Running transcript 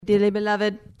Dearly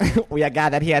beloved, we are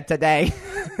gathered here today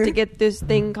to get this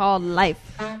thing called life.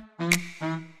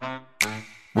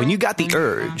 When you got the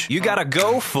urge, you gotta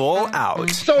go full out.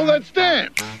 So let's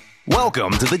dance.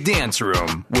 Welcome to the Dance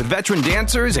Room with veteran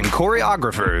dancers and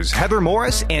choreographers Heather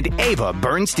Morris and Ava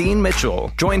Bernstein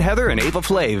Mitchell. Join Heather and Ava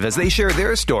Flav as they share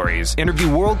their stories,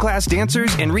 interview world-class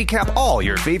dancers, and recap all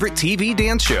your favorite TV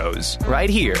dance shows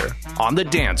right here on the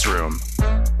Dance Room.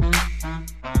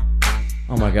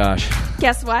 Oh my gosh.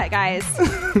 Guess what, guys?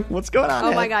 What's going on?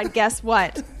 Oh my God, guess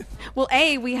what? Well,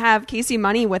 we have Casey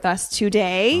Money with us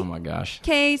today. Oh my gosh.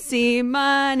 Casey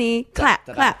Money. Clap,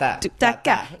 clap.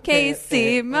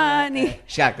 Casey Money.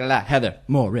 Shakala. Heather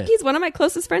Morris. He's one of my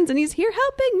closest friends, and he's here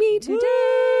helping me today.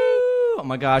 Oh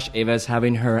my gosh. Ava's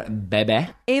having her baby.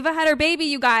 Ava had her baby,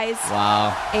 you guys.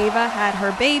 Wow. Ava had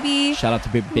her baby. Shout out to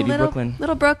baby Brooklyn.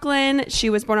 Little Brooklyn. She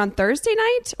was born on Thursday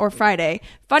night or Friday.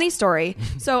 Funny story.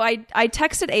 So I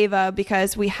texted Ava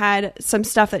because we had some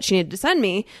stuff that she needed to send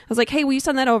me. I was like, hey, will you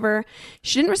send that over?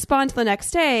 She didn't respond till the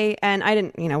next day, and I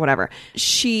didn't, whatever.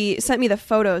 She sent me the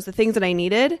photos, the things that I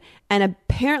needed, and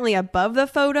apparently above the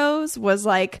photos was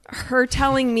like her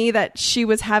telling me that she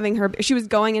was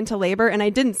going into labor, and I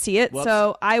didn't see it. Whoops.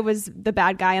 So I was the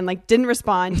bad guy and didn't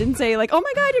respond, didn't say oh my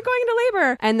God, you're going into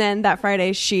labor. And then that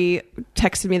Friday she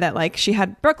texted me that she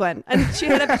had Brooklyn, and she's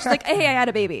like, hey, I had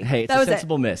a baby. Hey, it's that a was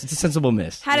sensible miss. It's a sensible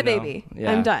miss. Had a baby.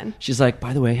 Yeah. I'm done. She's like,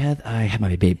 by the way, Heath, I had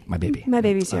my baby. My baby. My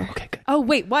baby's here. Oh, okay, good. Oh,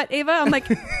 wait, what, Ava? I'm like,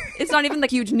 it's not even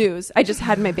huge news. I just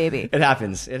had my baby. It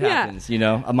happens. It happens.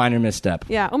 A minor misstep.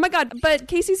 Yeah. Oh my God. But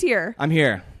Casey's here. I'm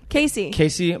here.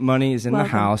 Casey Money is in the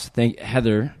house.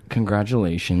 Heather,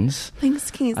 congratulations. Thanks,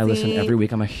 Casey. I listen every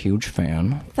week. I'm a huge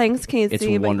fan. Thanks, Casey. It's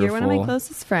but wonderful. You're one of my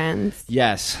closest friends.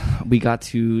 Yes. We got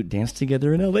to dance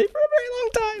together in LA for a very long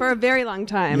time. For a very long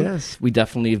time. Yes. We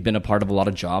definitely have been a part of a lot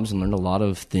of jobs and learned a lot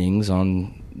of things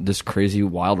on this crazy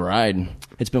wild ride.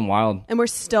 It's been wild. And we're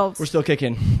still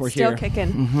kicking. We're still here.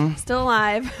 Kicking. Mm-hmm. Still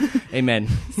alive. Amen.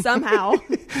 Somehow.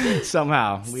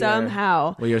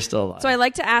 Somehow. We are still alive. So I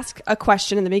like to ask a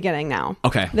question in the beginning now.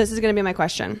 Okay. This is going to be my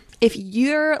question. If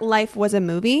your life was a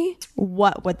movie,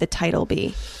 what would the title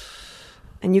be?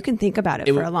 And you can think about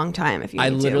it for a long time if you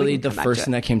need to. The first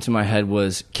thing that came to my head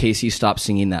was Casey, stop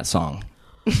singing that song.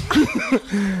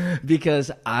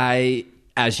 Because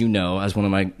as you know, as one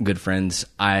of my good friends,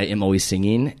 I am always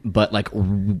singing, but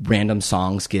random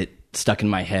songs get stuck in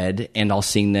my head and I'll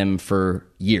sing them for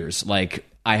years.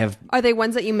 Are they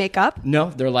ones that you make up?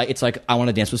 No, they're it's I Want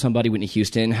to Dance with Somebody. Whitney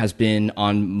Houston has been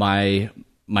on my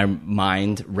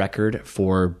mind record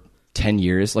for 10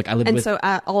 years. So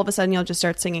all of a sudden you'll just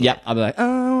start singing. Yeah, I'll be like, I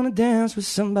want to dance with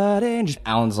somebody. And just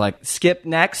Alan's like, skip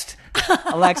next.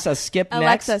 Alexa, skip next.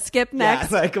 Alexa, skip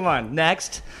next. Yeah, come on,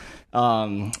 next.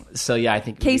 So yeah, I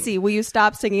think Casey, will you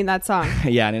stop singing that song?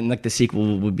 Yeah, and then the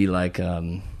sequel would be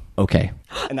okay.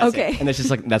 And that's okay. It. And it's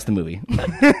just that's the movie.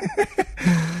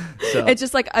 So. It's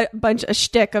just a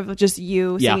shtick of just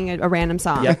you singing a random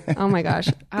song. Yeah. Oh my gosh.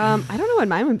 I don't know what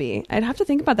mine would be. I'd have to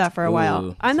think about that for a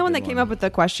while. I'm the one that came up with the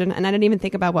question, and I didn't even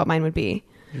think about what mine would be.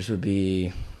 Yours would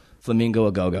be Flamingo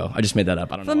a Go-Go. I just made that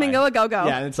up. I don't know Flamingo a Go-Go.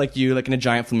 Yeah, and it's you in a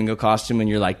giant flamingo costume, and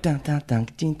you're like, dun, dun, dun,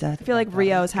 dun, dun, I feel like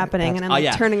Rio's happening, and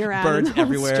I'm turning around. Birds in the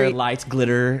everywhere, street. lights,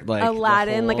 glitter.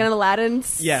 Aladdin, an Aladdin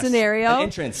scenario. An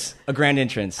entrance. A grand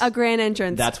entrance. A grand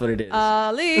entrance. That's what it is.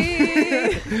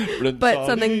 Ali. But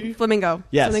something flamingo.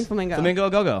 Yes. Something flamingo. Flamingo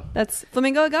a Go-Go. That's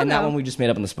Flamingo a Go-Go. And that one we just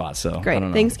made up on the spot, so great. I don't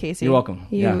know. Thanks, Casey. You're welcome.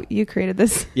 You created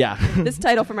this. Yeah. This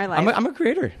title for my life. I'm a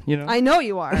creator, I know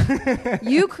you are.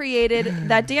 You created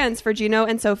that dance for Gino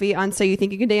and Sophie on So You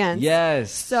Think You Can Dance. Yes.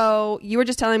 So you were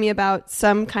just telling me about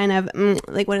some kind of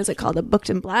what is it called? A Booked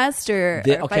and Blessed or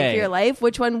Fight for Your Life?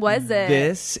 Which one was it?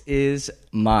 This is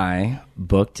my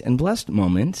Booked and Blessed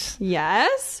moment.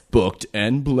 Yes. Booked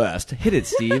and Blessed. Hit it,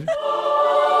 Steve.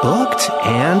 Booked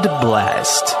and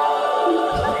blessed.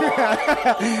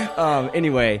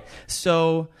 Anyway,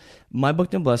 so my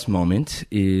Booked and Blessed moment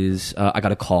is I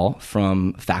got a call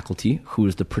from Faculty, who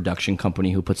is the production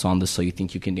company who puts on the So You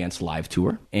Think You Can Dance live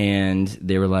tour. And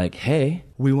they were like, hey,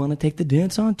 we want to take the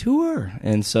dance on tour.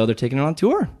 And so they're taking it on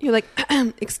tour. You're like,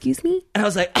 excuse me? And I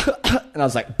was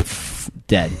like,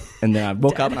 dead. And then I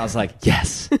woke up and I was like,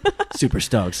 yes, super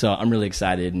stoked. So I'm really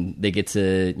excited. And they get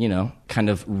to, kind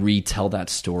of retell that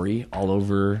story all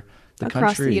over the country.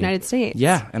 Across the United States.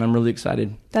 Yeah, and I'm really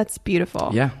excited. That's beautiful.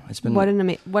 Yeah, it's been... What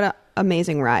an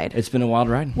amazing ride. It's been a wild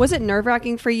ride. Was it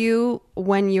nerve-wracking for you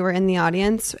when you were in the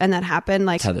audience and that happened?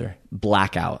 Heather,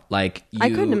 blackout. I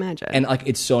couldn't imagine. And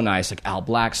it's so nice. Al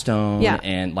Blackstone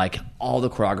and all the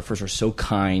choreographers are so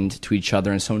kind to each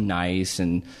other and so nice.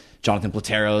 And Jonathan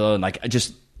Platero and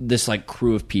this like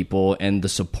crew of people, and the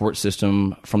support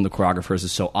system from the choreographers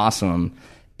is so awesome.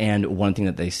 And one thing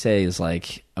that they say is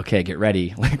like, okay, get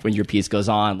ready. Like when your piece goes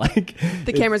on, like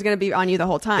the camera's going to be on you the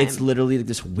whole time. It's literally like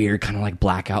this weird kind of like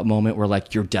blackout moment where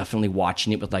like you're definitely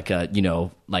watching it with like a, you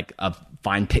know, like a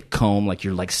fine pick comb, like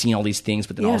you're like seeing all these things,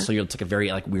 but then also it's like a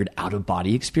very like weird out of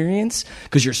body experience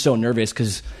because you're so nervous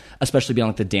because especially beyond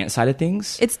like the dance side of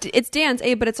things. It's dance,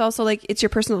 but it's also like it's your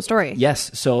personal story.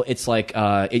 Yes, so it's like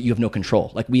you have no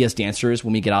control. Like we as dancers,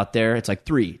 when we get out there, it's like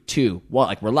 3, 2, 1,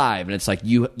 like we're live, and it's like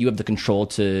you have the control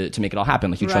to make it all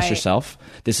happen. Like you trust yourself.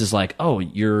 This is like, oh,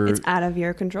 it's out of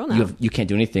your control now. You can't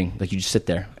do anything. Like you just sit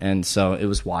there, and so it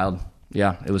was wild.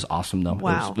 Yeah, it was awesome though.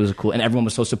 Wow. It was cool, and everyone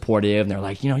was so supportive, and they're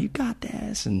like, you know, you got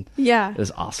this, and it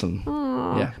was awesome.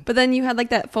 Aww. Yeah, but then you had like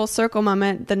that full circle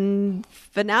moment, the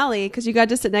finale, because you got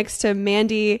to sit next to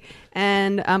Mandy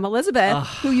and Elizabeth,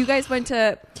 who you guys went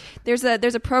to. There's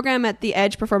a program at the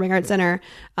Edge Performing Arts Center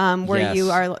where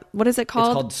you are. What is it called?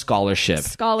 It's called Scholarship.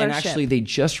 Scholarship. And actually, they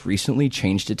just recently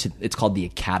changed it to. It's called the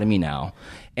Academy now.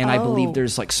 And I believe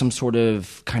there's like some sort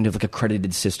of kind of like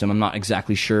accredited system. I'm not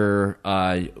exactly sure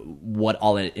what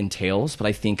all it entails, but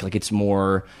I think like it's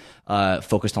more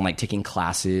focused on like taking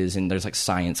classes, and there's like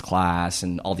science class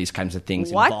and all these kinds of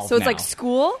things. What? So it's now. like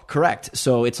school? Correct.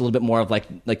 So it's a little bit more of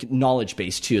like knowledge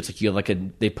based too. It's like you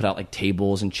have they put out like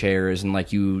tables and chairs, and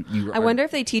like you. I wonder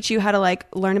if they teach you how to like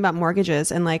learn about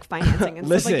mortgages and like financing and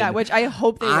stuff like that. Which I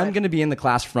hope they. I'm going to be in the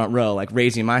class front row, like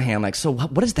raising my hand, like, so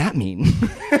what does that mean?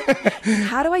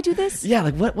 How do I do this? Yeah,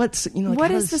 like what's you know? Like,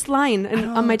 what is this line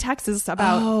on my taxes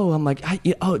about? Oh, I'm like,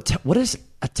 what is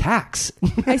a tax?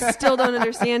 I still don't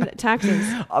understand taxes.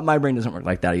 My brain doesn't work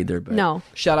like that either. But no.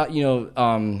 Shout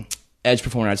out, Edge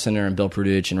Performing Arts Center and Bill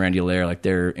Prudich and Randy Allaire, like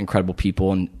they're incredible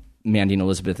people, and Mandy and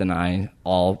Elizabeth and I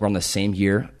all were on the same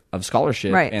year of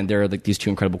scholarship, right? And they're like these two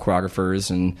incredible choreographers,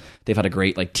 and they've had a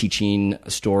great like teaching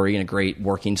story and a great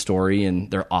working story, and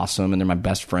they're awesome, and they're my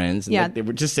best friends. And, like, they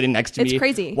were just sitting next to me,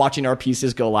 crazy, watching our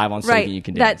pieces go live on Something You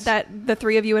Can Dance. That the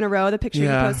three of you in a row, the picture you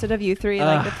posted of you three,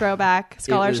 like the throwback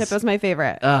scholarship was my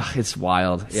favorite. It's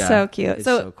wild, yeah, so cute. It's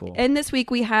so cool. And this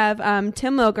week we have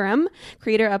Tim Milgram,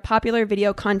 creator of popular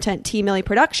video content T Millie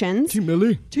Productions. T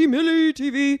Millie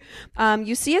TV.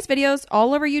 You see his videos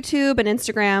all over YouTube and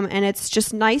Instagram, and it's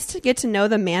just nice to get to know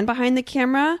the man behind the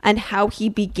camera and how he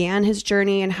began his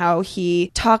journey, and how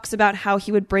he talks about how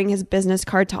he would bring his business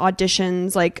card to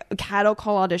auditions, like cattle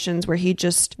call auditions, where he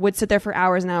just would sit there for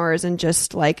hours and hours and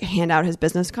just like hand out his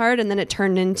business card, and then it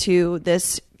turned into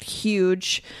this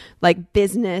huge like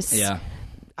business. Yeah,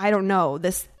 I don't know,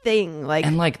 this thing, like,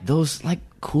 and like those like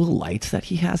cool lights that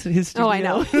he has at his studio. Oh, I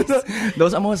know.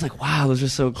 Those, I'm always like, wow, those are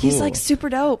so cool. He's like super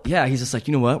dope. Yeah, he's just like,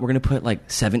 you know what? We're going to put like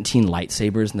 17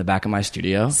 lightsabers in the back of my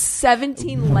studio.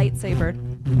 17 lightsaber.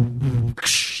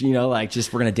 You know, like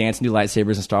just we're going to dance and do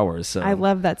lightsabers in Star Wars. So I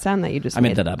love that sound that you just made. I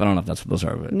made that up. I don't know if that's what those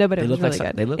are. But no, but it was really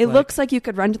good. It looks like you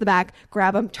could run to the back,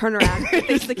 grab them, turn around,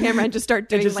 face the camera, and just start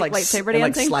doing just like lightsaber dancing.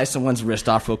 Like slice someone's wrist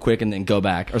off real quick and then go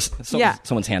back. Or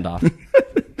someone's hand off.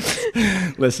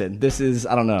 Listen, this is,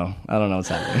 I don't know what's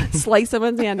happening. Slice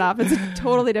someone's hand off. It's a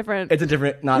totally different. It's a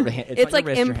different, not a hand. It's like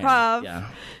improv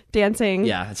dancing.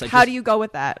 Yeah. It's like how do you go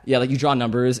with that? Yeah, like you draw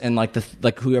numbers, and like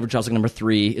whoever draws like number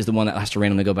 3 is the one that has to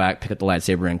randomly go back, pick up the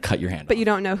lightsaber, and cut your hand But off. You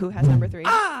don't know who has number 3.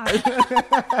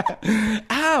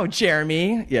 Ow,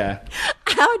 Jeremy. Yeah.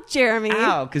 Ow, Jeremy.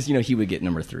 Ow, because he would get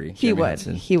number 3. He would,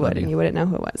 and you wouldn't know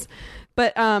who it was.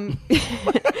 But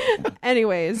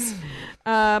anyways,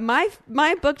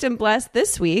 my booked and blessed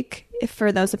this week,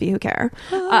 for those of you who care,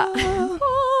 that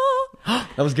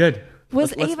was good.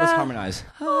 Was Ava? Let's harmonize.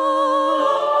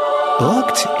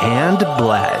 Booked and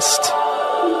blessed.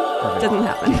 Perfect. Didn't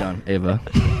happen. Done, Ava.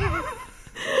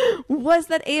 Was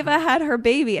that Ava had her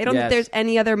baby. I don't think there's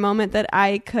any other moment that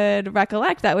I could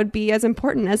recollect that would be as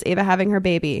important as Ava having her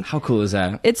baby. How cool is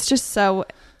that? It's just so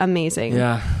amazing.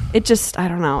 Yeah. It just, I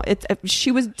don't know.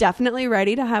 She was definitely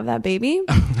ready to have that baby.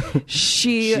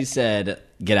 She said,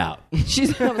 get out.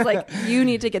 I was like, you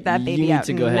need to get that baby out now.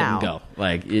 You need to go ahead and go.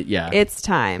 Like, it's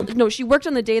time. No, she worked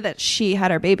on the day that she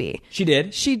had her baby. She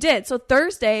did? She did. So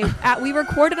Thursday, we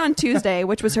recorded on Tuesday,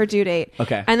 which was her due date.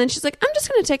 Okay. And then she's like, I'm just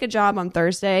going to take a job on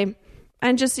Thursday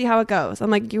and just see how it goes.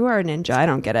 I'm like, you are a ninja. I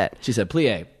don't get it. She said,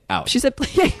 plie. Out. She said,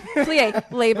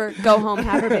 plie, labor, go home,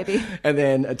 have her baby. And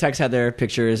then a text had their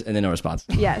pictures, and then no response.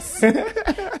 Yes.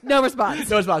 No response.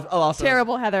 No response. Oh, also.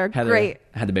 Terrible, Heather. Great.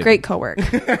 Had the baby. Great co-work.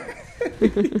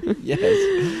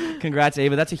 Yes. Congrats,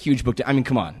 Ava. That's a huge book. I mean,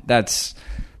 come on. That's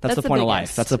the point of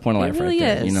life. That's the point of life really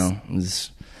right there. Is.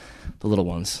 It's the little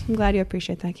ones. I'm glad you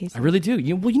appreciate that, Casey. I really do.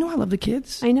 I love the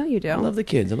kids. I know you do. I love the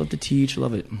kids. I love to teach. I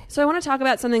love it. So I want to talk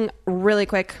about something really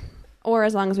quick. or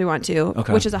as long as we want to,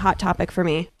 which is a hot topic for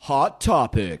me. Hot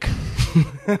topic.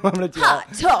 I'm gonna do Hot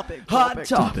that. topic. Hot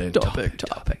topic.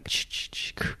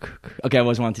 Okay, I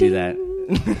always wanted to do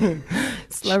that.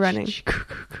 Slow running.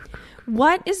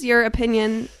 What is your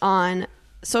opinion on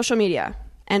social media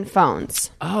and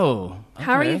phones? Oh, okay.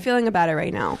 How are you feeling about it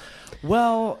right now?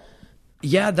 Well,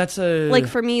 yeah, that's a... Like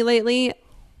for me lately,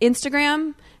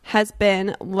 Instagram has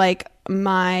been like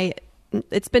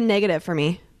it's been negative for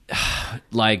me.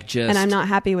 Like just... And I'm not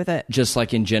happy with it. Just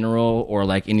like in general, or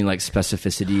like any like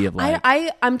specificity of like...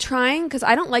 I'm trying because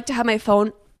I don't like to have my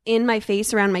phone in my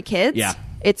face around my kids. Yeah.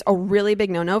 It's a really big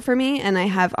no-no for me, and I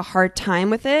have a hard time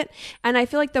with it. And I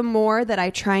feel like the more that I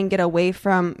try and get away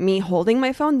from me holding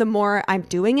my phone, the more I'm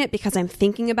doing it because I'm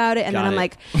thinking about it. And then I'm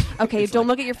like, okay, don't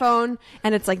look at your phone.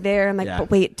 And it's like there. I'm like, but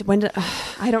wait, when did...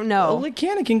 I don't know. Well, it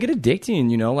can get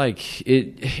addicting, you know? Like,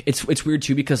 it's weird,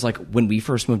 too, because, like, when we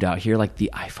first moved out here, like,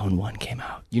 the iPhone 1 came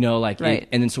out, you know? Like, right.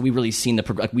 And then so we really seen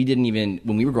like, we didn't even...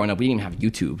 When we were growing up, we didn't even have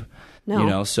YouTube. No. You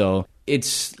know? So...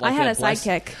 It's like I had a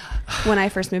sidekick when I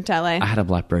first moved to LA. I had a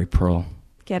BlackBerry Pearl.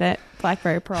 Get it?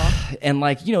 BlackBerry Pearl. And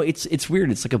like, you know, it's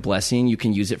weird. It's like a blessing. You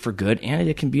can use it for good, and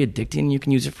it can be addicting. You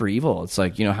can use it for evil. It's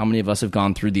like, you know, how many of us have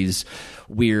gone through these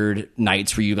weird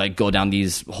nights where you like go down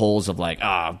these holes of like,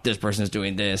 this person is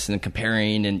doing this and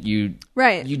comparing, and you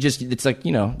just, it's like,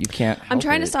 you know, you can't help I'm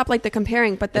trying to stop like the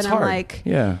comparing, but then I'm like,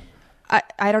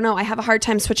 I don't know. I have a hard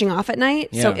time switching off at night.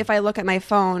 Yeah. So if I look at my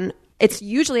phone, it's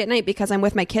usually at night because I'm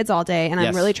with my kids all day, and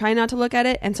I'm really trying not to look at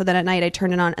it. And so then at night I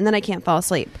turn it on, and then I can't fall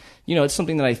asleep. You know, it's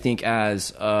something that I think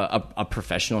as a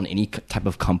professional in any type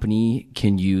of company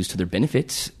can use to their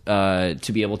benefits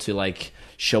to be able to like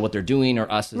show what they're doing,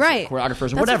 or us as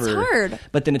choreographers or whatever. That's hard.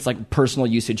 But then it's like personal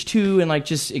usage too, and like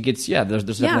just it gets there's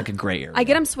definitely like a gray area. I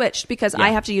get them switched because I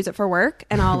have to use it for work,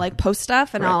 and I'll like post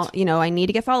stuff, and I'll I need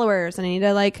to get followers, and I need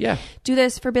to like do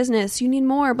this for business. You need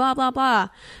more, blah blah blah.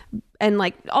 And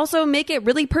like also make it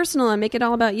really personal and make it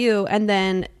all about you. And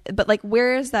then, but like,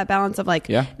 where is that balance of like,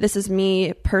 this is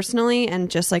me personally, and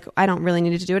just like, I don't really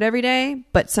need to do it every day,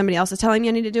 but somebody else is telling me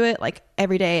I need to do it like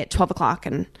every day at 12 o'clock.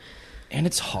 And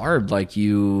it's hard. Like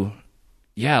to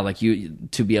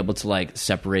be able to like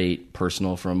separate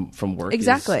personal from work.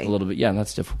 Exactly. Is a little bit. Yeah.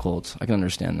 That's difficult. I can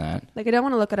understand that. Like, I don't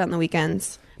want to look at it on the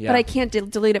weekends. But I can't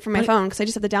delete it from my phone because I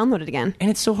just have to download it again.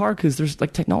 And it's so hard because there's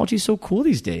like technology is so cool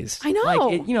these days. I know.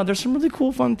 Like, there's some really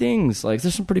cool, fun things. Like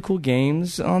there's some pretty cool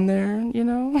games on there. You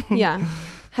know. Yeah.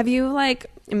 Have you like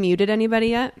muted anybody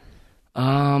yet?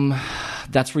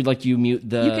 That's where like you mute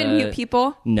the. You can mute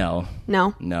people. No.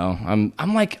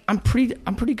 I'm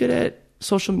pretty good at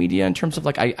social media in terms of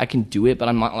like I can do it, but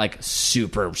I'm not like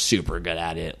super good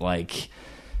at it. Like.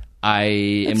 I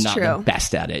am not the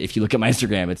best at it. If you look at my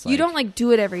Instagram, it's like... You don't like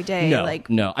do it every day.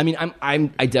 No. I mean,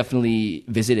 I definitely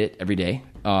visit it every day.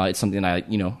 It's something I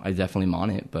definitely am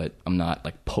on it, but I'm not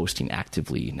like posting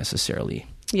actively necessarily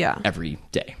every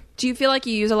day. Do you feel like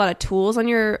you use a lot of tools on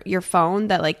your phone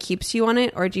that like keeps you on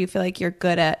it, or do you feel like you're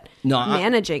good at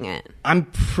managing it? I'm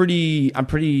pretty,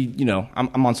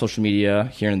 I'm on social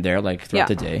media here and there, like throughout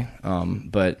the day.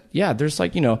 But yeah, there's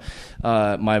like,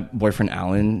 my boyfriend,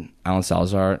 Alan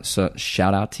Salazar. So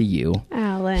shout out to you.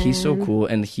 Alan. He's so cool.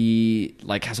 And he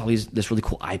like has this really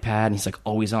cool iPad, and he's like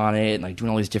always on it and like doing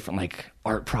all these different like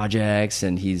art projects,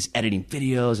 and he's editing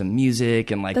videos and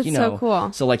music, and like, that's so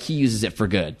cool. So like he uses it for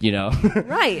good,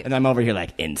 Right. And I'm over here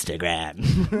like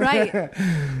Instagram. Right.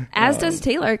 As does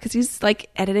Taylor, because he's like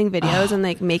editing videos and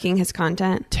like making his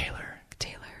content. Taylor.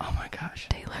 Oh my gosh.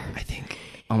 Taylor. I think.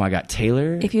 Oh my God,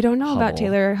 Taylor. If you don't know about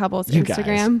Taylor Hubble's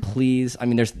Instagram, guys, please. I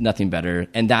mean, there's nothing better.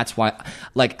 And that's why,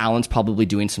 like, Alan's probably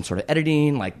doing some sort of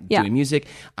editing, like doing music.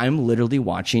 I'm literally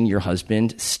watching your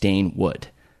husband stain wood.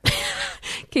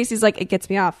 Casey's like, it gets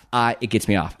me off. It gets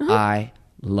me off. Uh-huh. I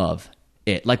love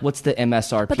it. Like, what's the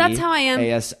MSRP? But that's how I am.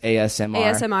 ASMR.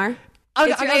 ASMR. Oh,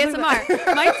 it's your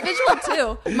ASMR. Mine's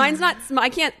visual too. Mine's not.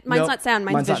 Mine's not sound.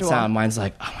 Mine's visual. Not sound. Mine's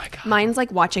like, oh my God. Mine's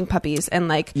like watching puppies and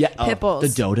like pipples. The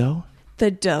dodo. The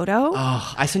dodo?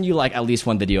 Oh, I send you like at least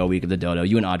one video a week of the dodo.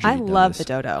 You and Audrey. I love the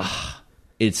dodo.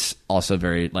 It's also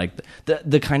very like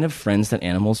the kind of friends that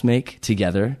animals make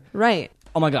together. Right.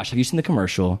 Oh my gosh, have you seen the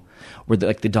commercial where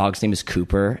the dog's name is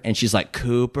Cooper, and she's like,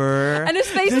 Cooper, and his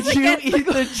face is against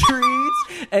the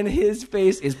treats, and his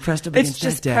face is pressed up against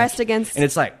the deck. Pressed against, and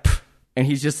it's like, and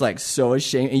he's just like so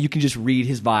ashamed, and you can just read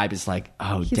his vibe. It's like,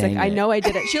 oh, he's dang like, it. I know I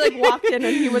did it. She like walked in,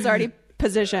 and he was already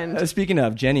positioned. Speaking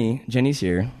of Jenny's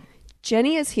here.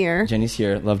 Jenny is here. Jenny's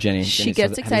here. Love Jenny. She Jenny's gets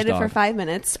Heather's excited dog. for 5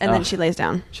 minutes and then she lays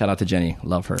down. Shout out to Jenny.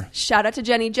 Love her. Shout out to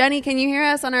Jenny. Jenny, can you hear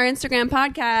us on our Instagram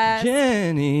podcast?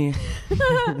 Jenny.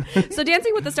 So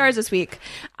Dancing with the Stars this week.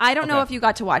 I don't know if you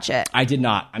got to watch it. I did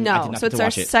not. I did not so get it's to our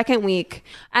watch it. second week.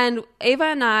 And Ava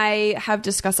and I have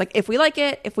discussed like if we like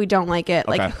it, if we don't like it,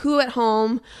 like who at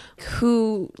home,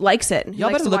 who likes it. Who Y'all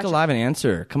likes better to look watch it. alive and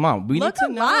answer. Come on. We Look need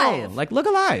to know. alive. Like, look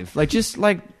alive. Like, just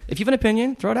like, if you have an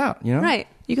opinion, throw it out, you know? Right.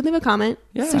 You can leave a comment,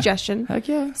 suggestion. Heck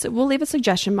yeah. So we'll leave a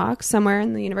suggestion box somewhere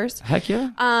in the universe. Heck yeah.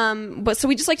 But so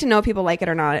we just like to know if people like it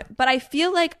or not. But I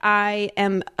feel like I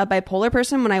am a bipolar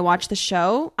person when I watch the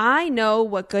show. I know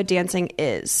what good dancing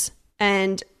is.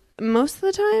 And most of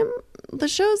the time, the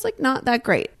show's like not that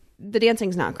great. The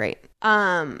dancing's not great.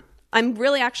 I'm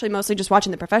really actually mostly just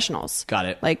watching the professionals. Got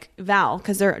it. Like Val,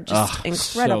 because they're just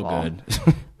incredible. So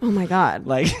good. Oh my God.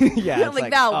 Like, yeah. It's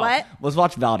Like, Val, what? Let's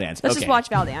watch Val dance. Let's just watch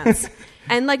Val dance.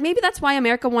 And like maybe that's why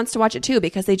America wants to watch it too,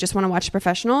 because they just want to watch the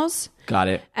professionals. Got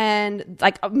it. And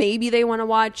like maybe they want to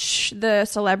watch the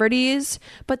celebrities.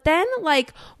 But then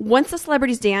like once the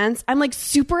celebrities dance, I'm like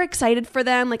super excited for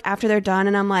them like after they're done.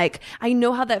 And I'm like, I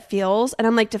know how that feels. And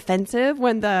I'm like defensive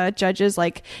when the judges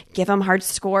like give them hard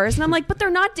scores. And I'm like, but they're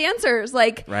not dancers.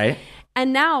 Like, Right.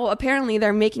 And now apparently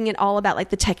they're making it all about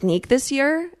like the technique this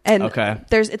year. And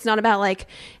it's not about like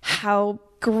how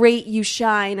great you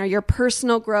shine or your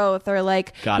personal growth or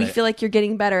like we feel like you're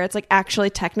getting better. It's like actually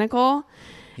technical.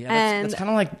 Yeah, that's kind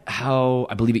of like how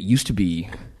I believe it used to be.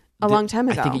 A long time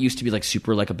ago. I think it used to be like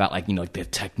super like about like, you know, like the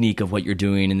technique of what you're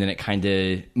doing. And then it kind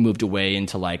of moved away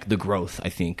into like the growth, I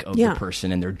think, of the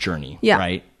person and their journey. Yeah.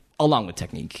 Right. Along with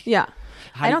technique. Yeah.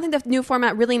 I don't think the new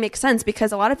format really makes sense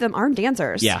because a lot of them aren't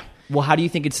dancers. Yeah. Well, how do you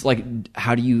think it's like,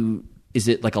 is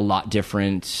it like a lot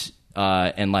different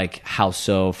and like how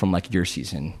so from like your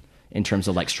season in terms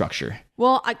of like structure?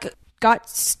 Well, I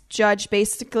got judged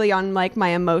basically on like my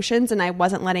emotions and I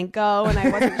wasn't letting go and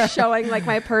I wasn't showing like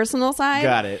my personal side.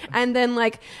 Got it. And then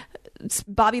like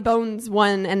Bobby Bones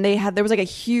won and there was like a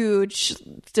huge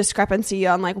discrepancy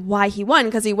on like why he won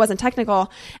because he wasn't technical.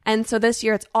 And so this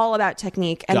year it's all about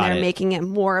technique and they're making it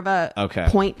more of a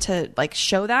point to like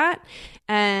show that.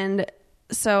 And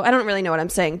so I don't really know what I'm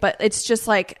saying, but it's just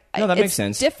like that makes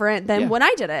sense. Different than when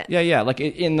I did it. Yeah, yeah. Like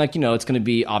in like, you know, it's going to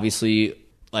be obviously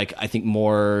like I think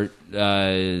more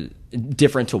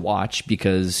different to watch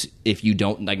because if you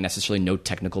don't like necessarily know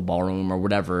technical ballroom or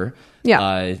whatever,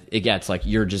 it's like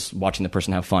you're just watching the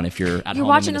person have fun if you're at home. You're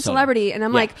watching a celebrity, and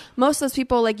I'm like, most of those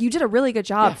people, like, you did a really good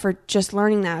job for just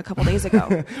learning that a couple days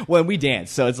ago. Well, we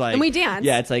dance, so it's like, and we dance.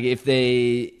 Yeah, it's like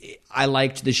I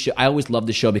liked the show. I always loved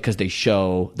the show because they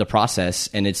show the process,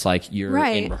 and it's like you're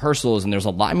in rehearsals, and there's a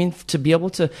lot. I mean, to be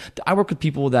able to, I work with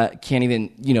people that can't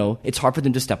even, you know, it's hard for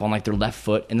them to step on like their left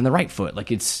foot and then the right foot.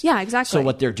 Like it's exactly. So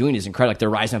what they're doing is incredible. Like their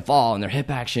rise and fall and their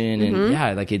hip action,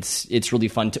 and like it's really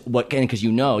fun to because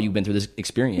you know you've been through this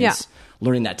experience. Yeah.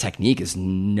 Learning that technique is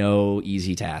no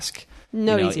easy task.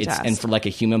 Easy task. And for like a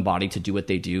human body to do what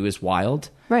they do is wild.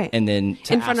 Right. And then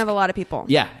in front of a lot of people.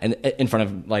 Yeah. And in front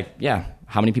of like,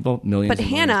 how many people? Millions. But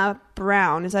Hannah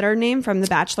Brown, is that her name from The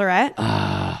Bachelorette?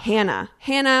 Hannah.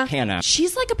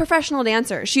 She's like a professional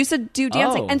dancer. She used to do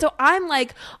dancing. And so I'm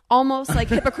like almost like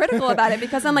hypocritical about it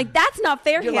because I'm like, that's not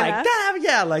fair, You're Hannah. Like,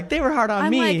 yeah, like they were hard on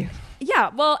me. Like,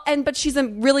 yeah, well, but she's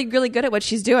really, really good at what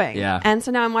she's doing. Yeah. And so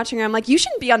now I'm watching her. I'm like, you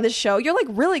shouldn't be on this show. You're like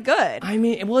really good. I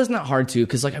mean, well, it's not hard to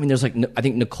because like, I mean, there's like, I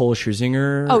think Nicole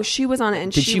Scherzinger. Oh, she was on it.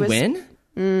 And did she win?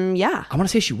 Yeah. I want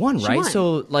to say she won, right?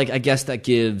 So like, I guess that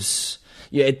gives...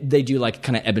 Yeah, they do like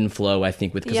kind of ebb and flow, I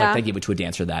think, with because like they gave it to a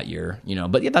dancer that year, you know.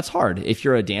 But yeah, that's hard. If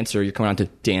you're a dancer, you're coming on to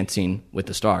Dancing with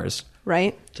the Stars,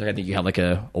 right? So I think you have like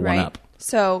a one up.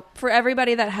 So for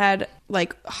everybody that had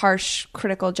like harsh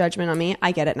critical judgment on me,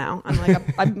 I get it now. I'm like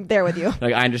I'm there with you.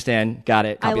 Like I understand, got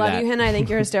it. Copy I love that. you, Hannah. I think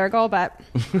you're hysterical, but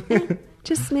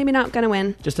just maybe not gonna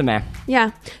win. Just a meh.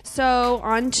 Yeah. So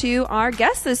on to our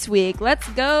guest this week. Let's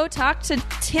go talk to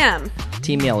Tim.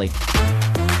 Millie.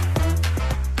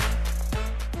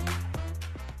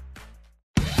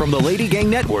 From the Lady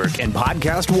Gang Network and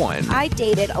Podcast One. I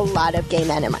dated a lot of gay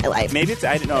men in my life. Maybe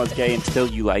I didn't know I was gay until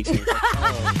you liked me.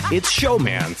 It's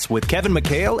Showmance with Kevin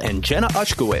McHale and Jenna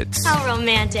Ushkowitz. How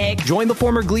romantic. Join the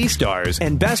former Glee stars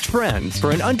and best friends for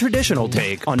an untraditional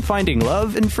take on finding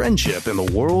love and friendship in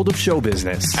the world of show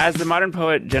business. As the modern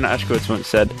poet Jenna Ushkowitz once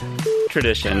said,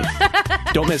 tradition.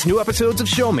 Don't miss new episodes of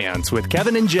Showmance with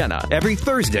Kevin and Jenna every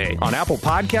Thursday on Apple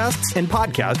Podcasts and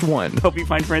Podcast One. Hope you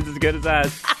find friends as good as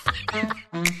us.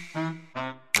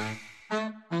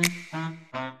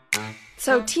 So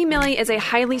So T Millie is a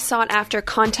highly sought-after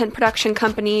content production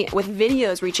company with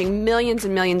videos reaching millions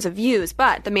and millions of views.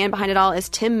 But the man behind it all is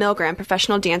TIM MILGRAM,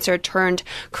 professional dancer turned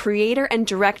creator and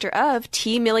director of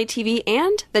T Millie TV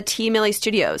and the T Millie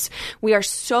Studios. We are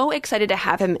so excited to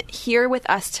have him here with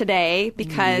us today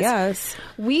because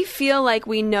we feel like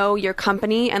we know your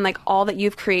company and like all that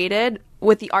you've created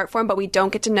with the art form, but we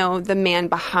don't get to know the man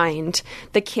behind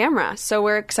the camera. So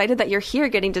we're excited that you're here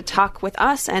getting to talk with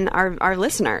us and our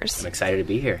listeners. I'm excited to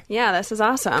be here. Yeah, this is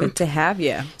awesome. Good to have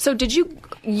you. So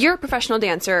you're a professional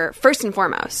dancer first and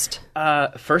foremost.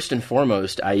 First and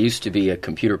foremost, I used to be a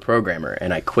computer programmer,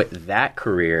 and I quit that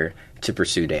career to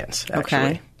pursue dance,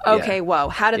 actually. Okay, Yeah. whoa.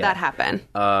 How did that happen?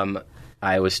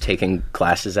 I was taking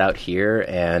classes out here,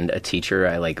 and a teacher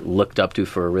I looked up to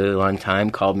for a really long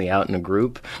time called me out in a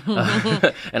group,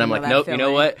 and I'm like, nope. You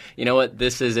know what?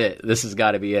 This is it. This has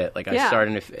got to be it. I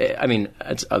started.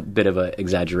 It's a bit of an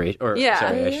exaggeration, or a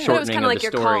shortening it was kind of like the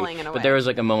your story. calling in a way. But there was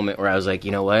a moment where I was like,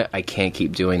 you know what? I can't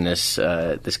keep doing this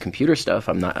this computer stuff.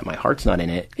 My heart's not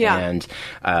in it. Yeah. And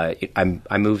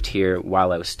I moved here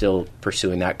while I was still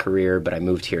pursuing that career, but I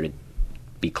moved here to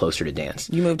be closer to dance.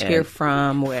 You moved here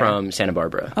from where? From Santa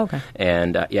Barbara. Okay.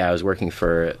 And I was working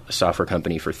for a software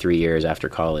company for 3 years after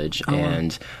college,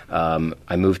 and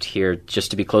I moved here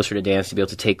just to be closer to dance, to be able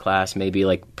to take class, maybe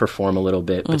perform a little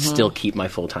bit, but still keep my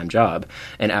full-time job.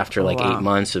 And after 8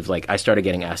 months of I started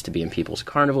getting asked to be in people's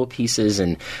carnival pieces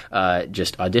and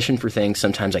just audition for things.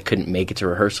 Sometimes I couldn't make it to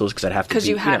rehearsals because I'd have to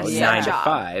be 9 to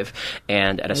 5.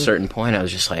 And at a certain point, I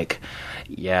was just like,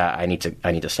 yeah, I need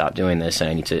to stop doing this, and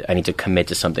I need to commit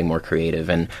to something more creative.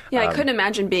 And I couldn't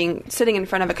imagine sitting in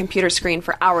front of a computer screen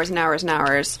for hours and hours and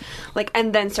hours,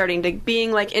 and then starting to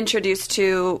being introduced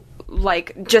to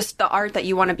just the art that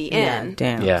you want to be in.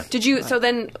 Damn. Yeah. Did you? So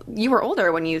then you were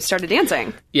older when you started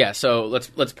dancing. Yeah. So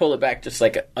let's pull it back just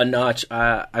a notch.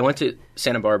 I went to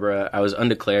Santa Barbara. I was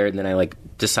undeclared, and then I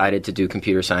decided to do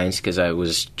computer science because I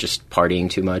was just partying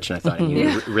too much, and I thought I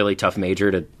needed a really tough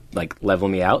major to level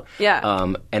me out.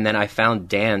 Yeah. And then I found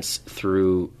dance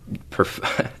through.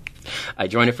 I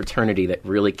joined a fraternity that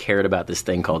really cared about this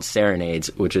thing called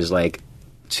serenades, which is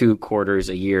 2 quarters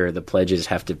a year the pledges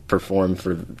have to perform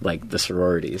for the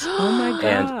sororities. Oh my gosh.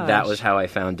 And that was how I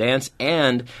found dance.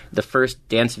 And the first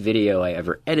dance video I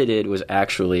ever edited was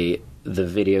actually the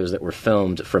videos that were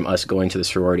filmed from us going to the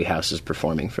sorority houses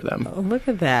performing for them. Oh, look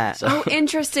at that. Oh,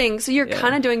 interesting. So you're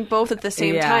kind of doing both at the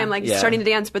same time, starting to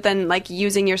dance, but then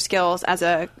using your skills as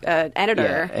a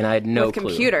editor. Yeah, and I had no with clue.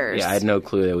 computers. Yeah, I had no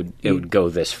clue it would go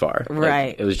this far.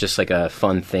 Right. It was just a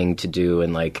fun thing to do,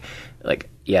 and I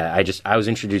was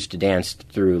introduced to dance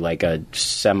through a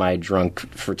semi-drunk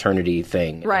fraternity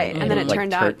thing. Right, and then it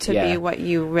turned out to be what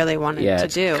you really wanted to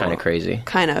do. Yeah, kind of crazy.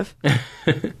 Kind of.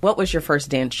 What was your first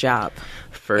dance job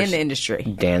in the industry?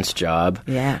 Dance job?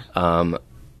 Yeah.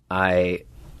 I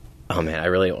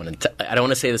really want to. I don't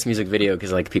want to say this music video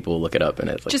because people will look it up and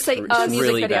it's just say a music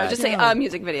really video. bad. Just say a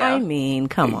music video. I mean,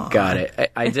 come on. Got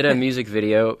it. I did a music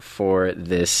video for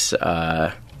this.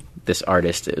 This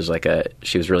artist, it was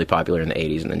she was really popular in the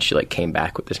 80s, and then she came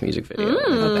back with this music video.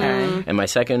 Okay. And my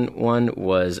second one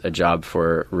was a job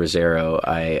for Rosero.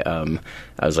 I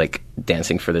was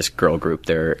dancing for this girl group.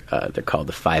 They're called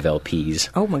the 5 LPs.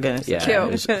 Oh my goodness. Yeah, Cute.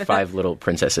 it was 5 little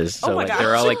princesses. So my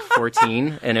they're all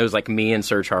 14, and it was me and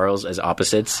Sir Charles as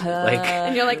opposites.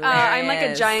 And you're I'm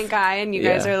a giant guy, and you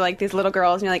guys are these little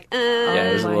girls, and you're yeah,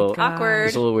 it was a little awkward. It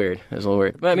was a little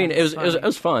weird. But I mean, it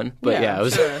was fun. But it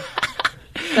was. Sure.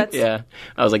 Yeah,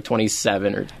 I was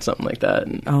 27 or something like that.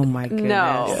 And, Oh my goodness.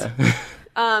 No.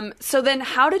 yeah. So then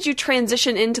how did you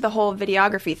transition into the whole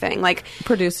videography thing?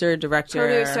 Producer, director.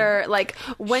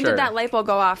 When Sure. did that light bulb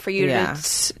go off for you to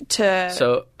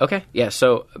So, okay. Yeah.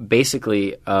 So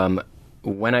basically,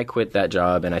 when I quit that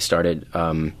job and I started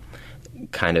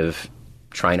kind of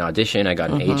trying to audition, I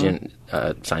got an agent,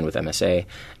 signed with MSA,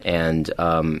 and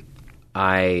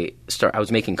I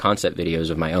was making concept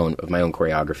videos of my own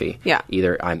choreography. Yeah.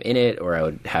 Either I'm in it or I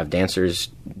would have dancers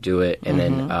do it. And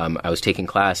then I was taking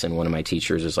class, and one of my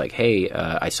teachers was like, "Hey,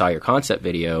 I saw your concept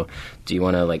video. Do you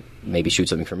want to maybe shoot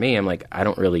something for me?" I'm like, "I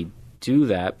don't really do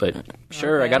that, but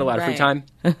sure." I got a lot of free time.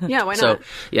 Yeah, why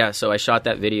not? So I shot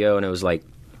that video, and it was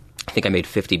I think I made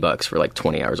 $50 for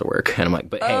 20 hours of work, and I'm like,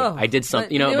 but hey, I did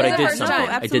something, but I did something.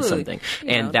 I did something,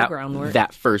 and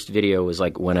that first video was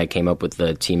when I came up with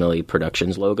the T Millie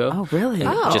Productions logo. Oh, really?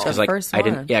 And just because I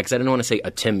didn't want to say a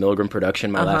Tim Milgram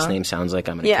production. My last name sounds like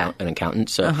I'm an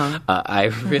accountant, so I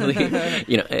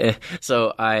really,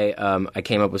 so I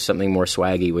came up with something more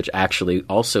swaggy, which actually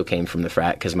also came from the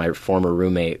frat because my former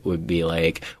roommate would be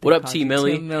like, "What up, T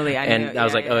Millie?" Tim Millie, and I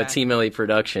was like, "Oh, a T Millie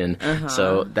production."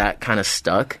 So that kind of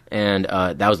stuck. and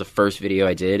that was the first video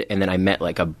I did. And then I met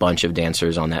like a bunch of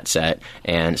dancers on that set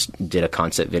and did a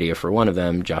concept video for one of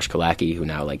them, Josh Kalaki, who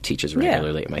now like teaches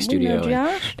regularly at my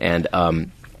studio. And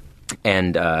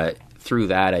through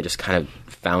that, I just kind of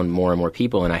found more and more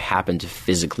people, and I happened to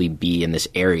physically be in this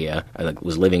area. I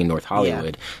was living in North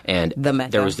Hollywood, and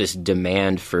there was this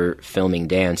demand for filming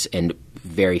dance, and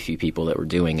very few people that were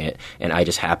doing it. And I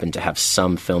just happened to have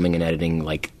some filming and editing,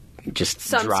 like just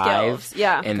some drive, skills.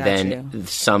 Yeah, and then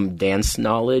some dance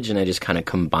knowledge, and I just kind of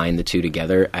combined the two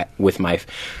together with my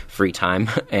free time.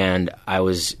 And I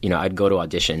was, I'd go to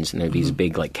auditions, and there'd be these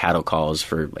big like cattle calls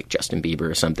for like Justin Bieber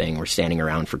or something. We're standing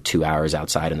around for 2 hours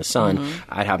outside in the sun.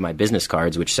 I'd have my business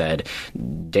cards which said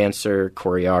dancer,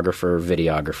 choreographer,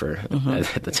 videographer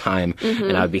at the time,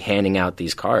 and I'd be handing out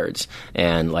these cards,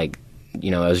 and like,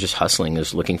 I was just hustling. I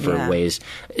was looking for ways.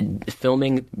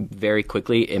 Filming very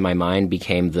quickly in my mind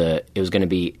became it was going to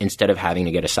be, instead of having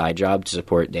to get a side job to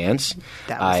support dance,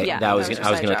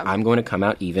 I'm going to come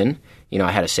out even. I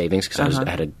had a savings because I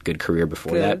had a good career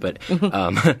before that, but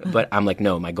I'm like,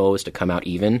 no, my goal was to come out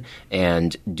even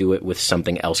and do it with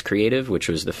something else creative, which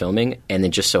was the filming. And it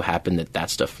just so happened that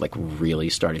stuff like really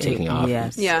started taking off.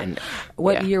 Yes. Yeah. And,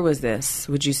 what year was this,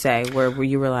 would you say, where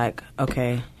you were like,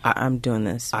 okay, I'm doing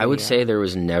this? I would say there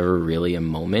was never really a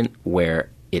moment where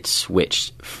it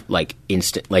switched like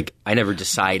instant. Like I never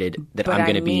decided that I'm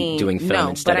going to be doing film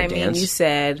instead of dance. You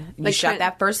said you shot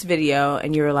that first video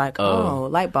and you were like, oh,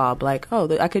 light bulb, like, oh,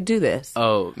 I could do this.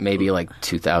 Oh, maybe like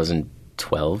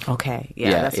 2012. Okay,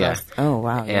 yeah. Oh,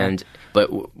 wow. Yeah.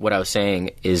 But what I was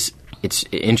saying is, it's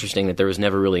interesting that there was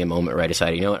never really a moment where I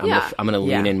decided, you know what, I'm going to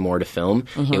lean in more to film.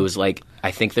 It was like,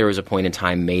 I think there was a point in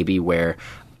time maybe where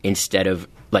instead of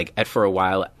like for a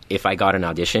while, if I got an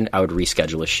audition, I would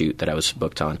reschedule a shoot that I was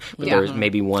booked on. But there was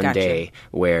maybe one day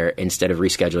where instead of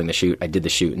rescheduling the shoot, I did the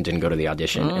shoot and didn't go to the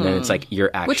audition. And then it's like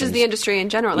your actions. Which is the industry in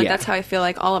general. Like that's how I feel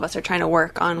like all of us are trying to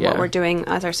work on what we're doing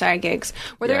as our side gigs.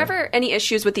 Were there ever any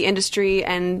issues with the industry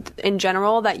and in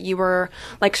general that you were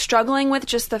like struggling with,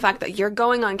 just the fact that you're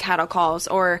going on cattle calls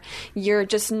or you're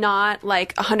just not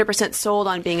like 100% sold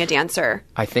on being a dancer?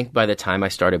 I think by the time I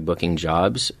started booking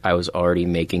jobs, I was already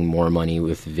making more money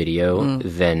with video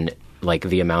than like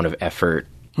the amount of effort,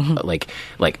 like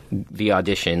the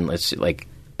audition. I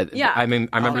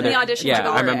remember the audition.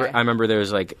 I remember there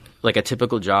was like a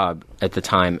typical job at the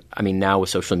time. I mean, now with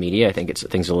social media, I think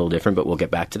things are a little different, but we'll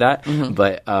get back to that.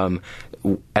 But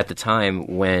at the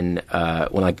time when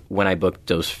I booked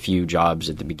those few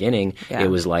jobs at the beginning, it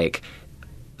was like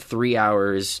 3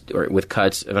 hours or with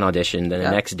cuts of an audition, then the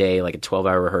next day like a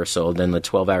 12-hour rehearsal, then the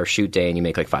 12-hour shoot day, and you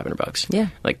make like $500. Yeah,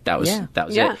 like that was it.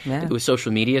 Yeah. With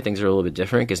social media, things are a little bit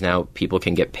different because now people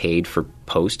can get paid for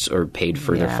posts or paid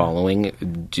for their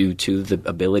following due to the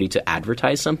ability to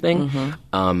advertise something.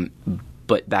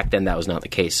 But back then that was not the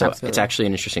case. So it's actually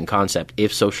an interesting concept.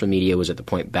 If social media was at the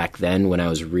point back then when I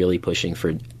was really pushing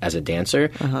for as a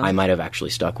dancer, I might have actually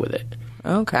stuck with it.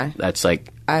 Okay. That's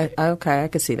like... I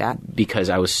could see that. Because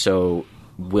I was so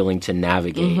willing to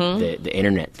navigate the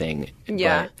internet thing.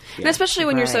 Yeah. And especially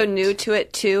when you're so new to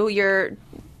it too, you're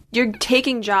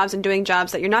taking jobs and doing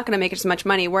jobs that you're not going to make as much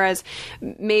money. Whereas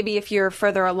maybe if you're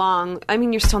further along, I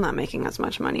mean, you're still not making as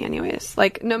much money anyways.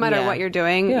 Like no matter what you're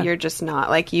doing, you're just not,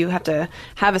 like you have to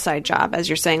have a side job, as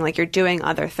you're saying, like you're doing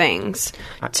other things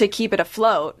to keep it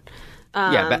afloat.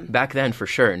 Back then for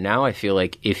sure. Now I feel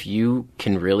like if you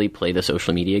can really play the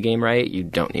social media game right, you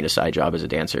don't need a side job as a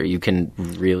dancer. You can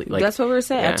really like. That's what we were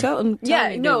saying. I tell them,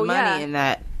 money in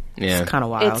that. Yeah, it's kind of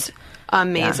wild. It's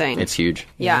amazing. It's huge.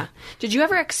 Yeah. Did you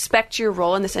ever expect your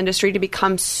role in this industry to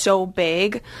become so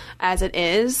big as it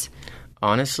is?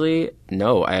 Honestly,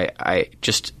 no. I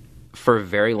just for a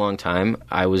very long time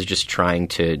I was just trying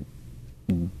to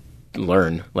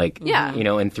learn,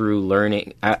 and through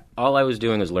learning, all I was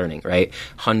doing was learning, right?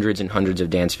 Hundreds and hundreds of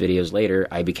dance videos later,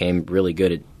 I became really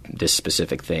good at this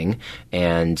specific thing,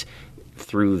 and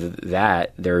through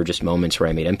that, there were just moments where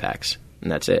I made impacts, and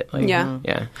that's it.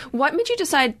 What made you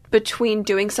decide between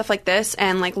doing stuff like this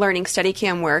and like learning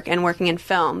Steadicam work and working in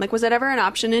film? Like, was that ever an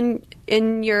option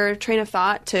in your train of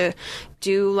thought to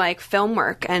do like film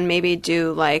work and maybe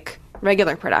do like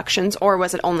regular productions, or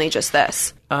was it only just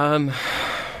this?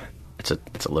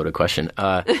 It's a loaded question.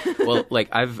 Well, like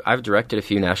I've directed a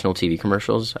few national TV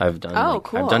commercials. I've done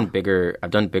cool. I've done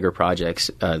bigger projects.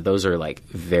 Those are like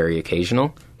very occasional.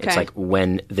 Okay. It's like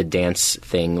when the dance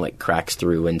thing like cracks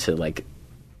through into like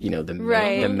the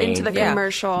main into the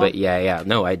commercial. But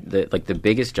no, the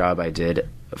biggest job I did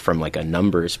from like a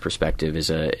numbers perspective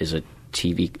is a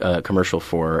TV commercial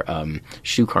for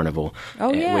Shoe Carnival.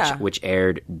 Oh, yeah. which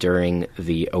aired during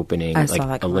the opening I saw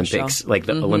that Olympics, like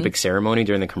the Olympic ceremony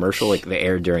during the commercial. Like they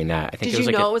aired during that. I think Did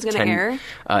you know it was going to air?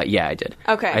 Yeah, I did.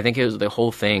 Okay. I think it was the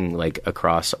whole thing. Like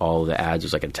across all the ads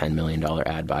was like a $10 million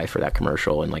ad buy for that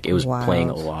commercial, and like it was playing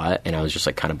a lot, and I was just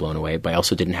like kind of blown away. But I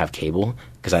also didn't have cable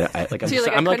because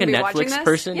I'm like a Netflix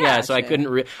person. Yeah, so I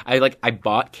couldn't. I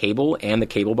bought cable and the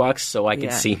cable box so I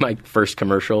could see my first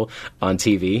commercial on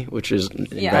TV, which is in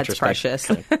retrospect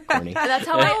kind of corny. That's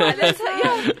how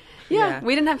Yeah,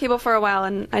 we didn't have cable for a while,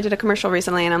 and I did a commercial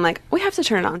recently, and I'm like, we have to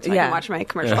turn it on so I can watch my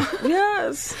commercial.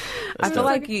 Yes. I feel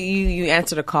like you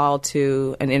answered a call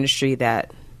to an industry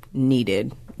that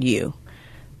needed you.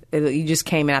 You just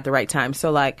came in at the right time.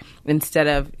 So, like, instead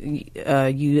of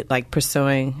you, like,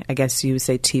 pursuing, I guess you would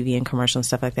say TV and commercial and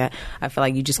stuff like that, I feel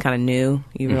like you just kind of knew.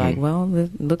 You were like, well,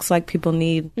 it looks like people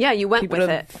need you went people with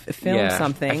to it. Film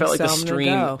something. I felt like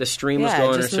so the stream was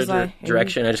going in a certain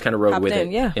direction. I just kind of rode with it.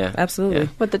 Yeah, absolutely.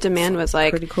 What the demand was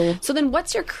like. Pretty cool. So then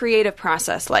what's your creative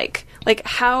process like? Like,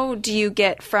 how do you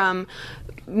get from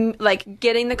like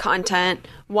getting the content,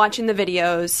 watching the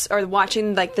videos, or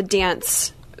watching like the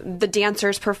dancers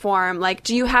perform? Like,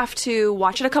 do you have to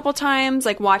watch it a couple times,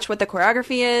 like watch what the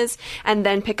choreography is, and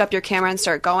then pick up your camera and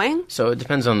start going? So it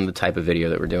depends on the type of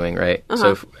video that we're doing, right?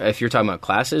 So if you're talking about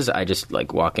classes, I just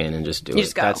like walk in and just do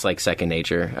it. That's like second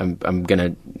nature. I'm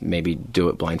gonna maybe do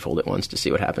it blindfolded once to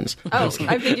see what happens. Oh,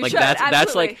 I think you like should.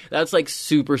 that's like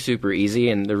super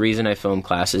easy. And the reason I film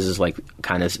classes is like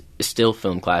kind of still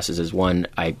film classes is one,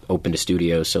 I opened a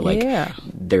studio, so like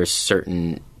there's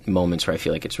certain moments where I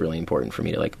feel like it's really important for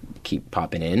me to like keep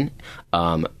popping in,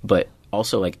 but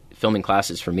also like filming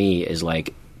classes for me is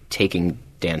like taking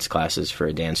dance classes for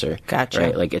a dancer. Gotcha.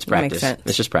 Right? Like it's practice. Makes sense.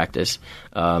 It's just practice.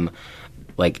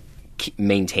 Like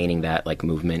maintaining that like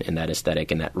movement and that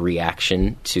aesthetic and that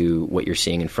reaction to what you're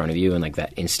seeing in front of you, and like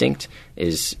that instinct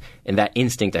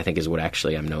I think is what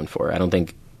actually I'm known for. I don't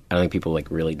think people like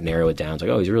really narrow it down. It's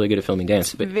like, oh, he's really good at filming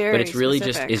dance, but it's really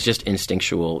specific. it's just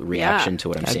instinctual reaction to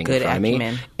what I'm seeing in front of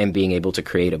me, and being able to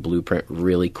create a blueprint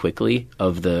really quickly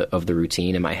of the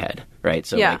routine in my head, right?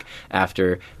 So like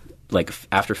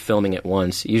after filming it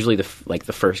once, usually the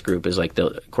first group is like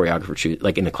the choreographer choose,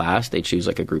 like in the class they choose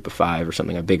like a group of 5 or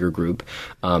something, a bigger group,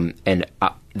 and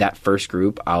that first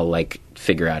group I'll like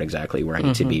figure out exactly where I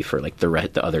need to be for like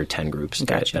the other 10 groups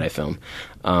that I film.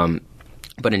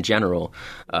 But in general,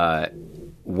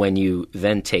 when you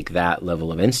then take that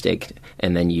level of instinct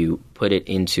and then you put it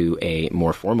into a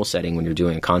more formal setting, when you're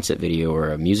doing a concept video or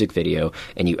a music video,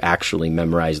 and you actually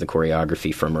memorize the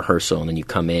choreography from rehearsal, and then you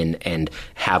come in and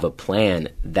have a plan,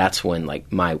 that's when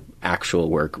like my actual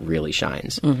work really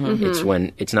shines.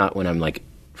 It's not when I'm like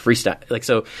freestyle. Like,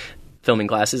 so filming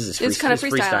classes is kind of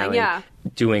freestyling. Yeah.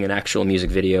 Doing an actual music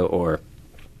video or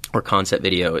concept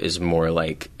video is more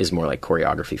like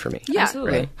choreography for me. Yeah,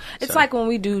 absolutely. Right? It's like when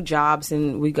we do jobs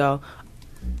and we go,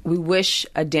 we wish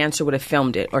a dancer would have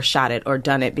filmed it or shot it or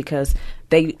done it, because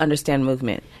they understand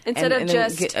movement. Instead of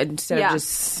just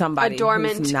somebody a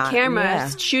dormant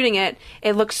camera shooting it,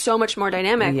 it looks so much more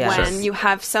dynamic when you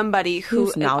have somebody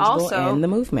who's knowledgeable also in the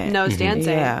movement, knows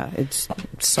dancing. Yeah, it's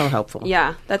so helpful.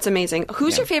 Yeah, that's amazing.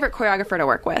 Who's your favorite choreographer to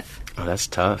work with? Oh, that's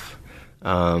tough.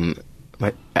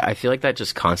 I feel like that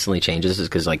just constantly changes, is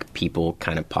because like people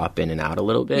kind of pop in and out a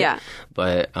little bit. Yeah.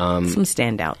 But some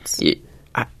standouts.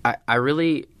 I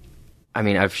really, I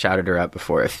mean, I've shouted her out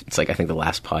before. It's like, I think the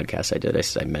last podcast I did,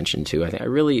 I mentioned too. I think I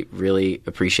really, really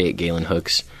appreciate Galen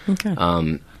Hooks,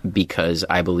 because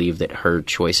I believe that her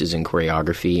choices in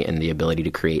choreography and the ability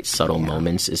to create subtle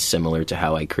moments is similar to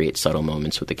how I create subtle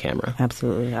moments with the camera.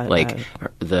 Absolutely.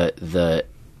 The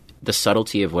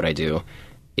subtlety of what I do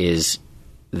is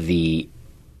the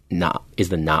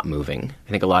not moving. I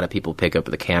think a lot of people pick up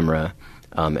the camera,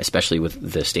 especially with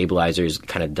the stabilizers,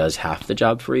 kind of does half the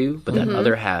job for you, but that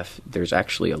other half, there's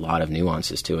actually a lot of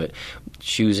nuances to it.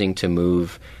 Choosing to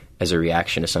move as a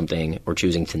reaction to something, or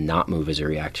choosing to not move as a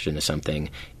reaction to something,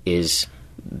 is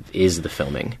the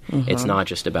filming. It's not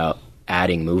just about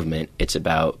adding movement. It's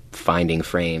about finding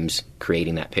frames,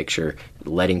 creating that picture,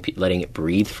 letting it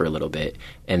breathe for a little bit,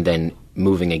 and then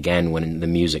moving again when the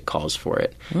music calls for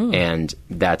it. And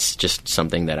that's just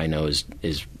something that I know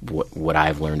is what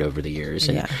I've learned over the years.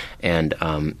 And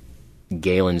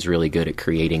Galen's really good at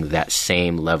creating that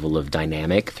same level of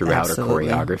dynamic throughout her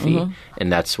choreography.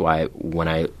 And that's why when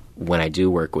I do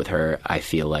work with her, I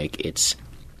feel like it's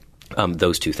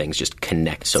those two things just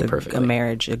connect so perfectly.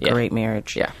 A great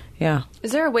marriage. Yeah.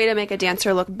 Is there a way to make a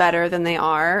dancer look better than they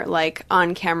are, like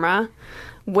on camera,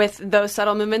 with those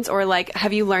subtle movements, or like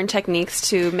have you learned techniques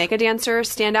to make a dancer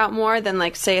stand out more than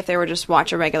like say if they were just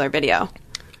watch a regular video?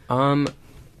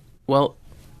 Well,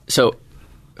 so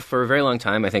for a very long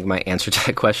time, I think my answer to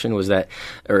that question was that,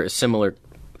 or a similar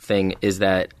thing is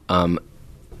that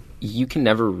you can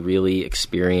never really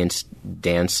experience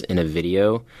dance in a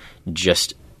video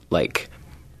just like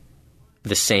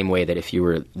the same way that if you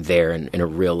were there in a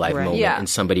real life moment and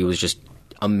somebody was just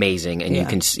amazing and you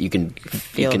can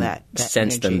feel that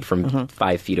sense energy. them from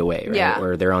 5 feet away, right?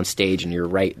 Or they're on stage and you're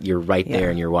right there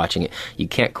and you're watching it. You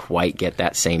can't quite get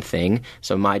that same thing.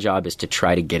 So my job is to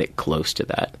try to get it close to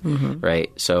that,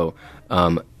 right? So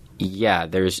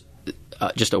there's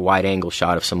just a wide angle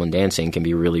shot of someone dancing can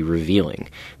be really revealing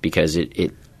because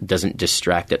it doesn't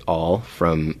distract at all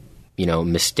from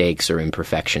mistakes or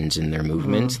imperfections in their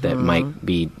movements that might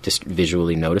be just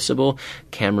visually noticeable.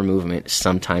 Camera movement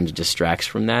sometimes distracts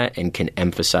from that and can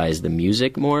emphasize the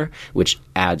music more, which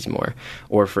adds more.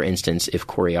 Or for instance, if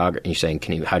choreography, you're saying,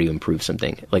 how do you improve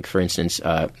something? Like for instance,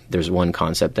 there's one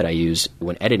concept that I use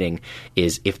when editing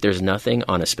is if there's nothing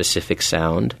on a specific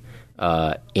sound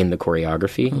in the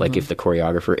choreography, like if the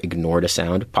choreographer ignored a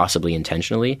sound, possibly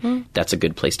intentionally, that's a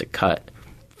good place to cut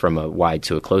from a wide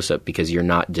to a close-up because you're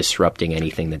not disrupting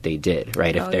anything that they did,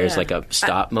 right? If there's like a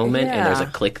stop moment and there's a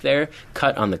click there,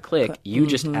 cut on the click, you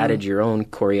just added your own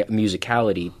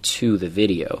musicality to the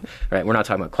video, right? We're not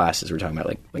talking about classes, we're talking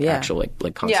about like actual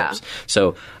like concepts.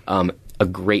 So a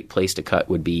great place to cut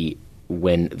would be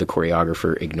when the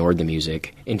choreographer ignored the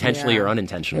music, intentionally or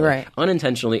unintentionally. Right.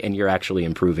 Unintentionally, and you're actually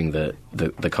improving the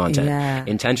content. Yeah.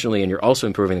 Intentionally, and you're also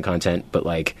improving the content, but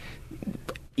like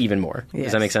even more. Yes.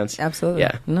 Does that make sense? Absolutely.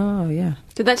 Yeah. No, yeah.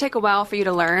 Did that take a while for you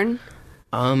to learn?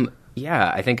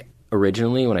 Yeah, I think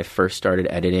originally when I first started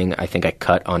editing, I think I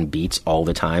cut on beats all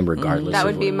the time, regardless. That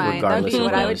would be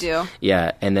what I would do.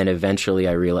 Yeah, and then eventually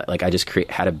I realized, like, I just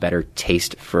had a better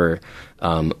taste for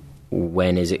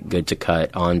when is it good to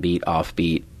cut on beat, off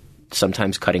beat.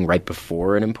 Sometimes cutting right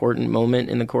before an important moment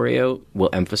in the choreo will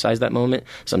emphasize that moment.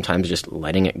 Sometimes just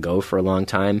letting it go for a long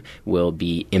time will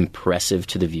be impressive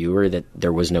to the viewer that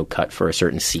there was no cut for a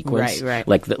certain sequence. Right.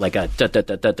 Like a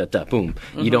da-da-da-da-da-da, boom.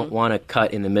 You don't want to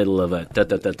cut in the middle of a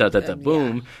da-da-da-da-da-da,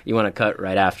 boom. You want to cut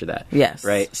right after that. Yes.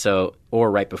 Right? So, or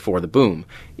right before the boom.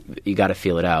 You got to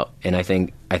feel it out. And I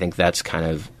think that's kind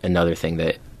of another thing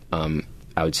that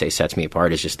I would say sets me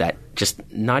apart is just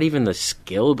not even the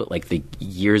skill, but like the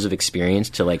years of experience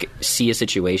to like see a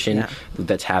situation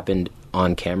that's happened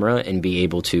on camera and be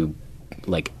able to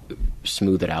like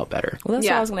smooth it out better. Well, that's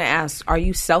what I was going to ask. Are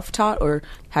you self-taught or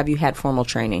have you had formal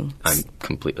training? I'm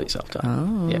completely self-taught.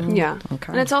 Oh. Yeah.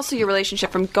 Okay. And it's also your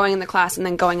relationship from going in the class and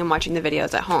then going and watching the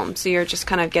videos at home. So you're just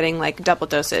kind of getting like double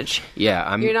dosage.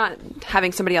 Yeah. You're not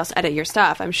having somebody else edit your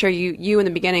stuff. I'm sure you in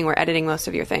the beginning were editing most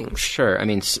of your things. Sure. I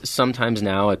mean, sometimes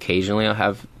now, occasionally I'll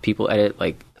have people edit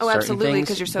like certain absolutely, things,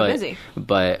 because you're so busy.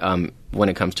 But when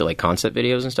it comes to like concept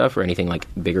videos and stuff or anything like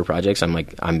bigger projects, I'm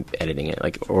editing it,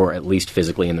 like, or at least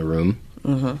physically in the room.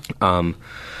 I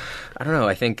don't know.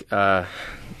 I think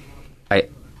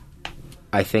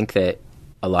I think that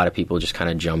a lot of people just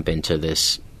kind of jump into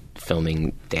this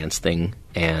filming dance thing,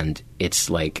 and it's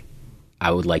like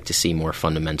I would like to see more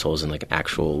fundamentals and like an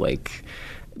actual like.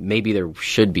 Maybe there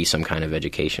should be some kind of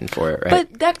education for it, right?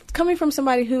 But that's coming from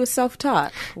somebody who is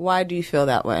self-taught. Why do you feel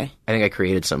that way? I think I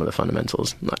created some of the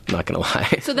fundamentals. Not going to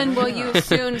lie. So then will you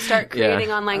soon start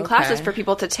creating online classes for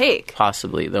people to take?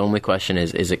 Possibly. The only question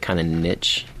is it kind of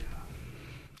niche?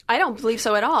 I don't believe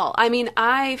so at all. I mean,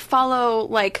 I follow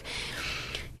like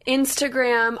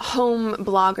Instagram home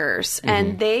bloggers,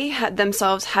 and they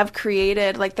themselves have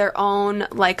created like their own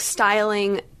like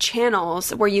styling channels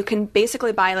where you can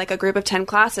basically buy like a group of 10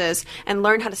 classes and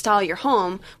learn how to style your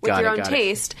home with your own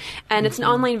taste. And it's an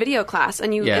online video class,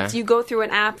 and you go through an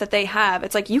app that they have.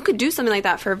 It's like you could do something like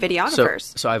that for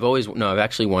videographers. So I've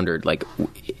actually wondered, like,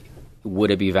 would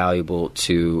it be valuable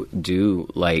to do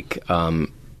like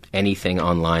anything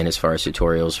online as far as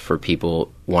tutorials for people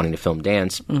wanting to film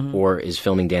dance, or is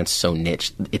filming dance so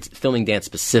niche? It's filming dance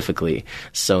specifically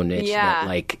so niche that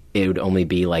like it would only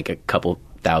be like a couple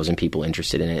thousand people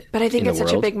interested in it. But I think it's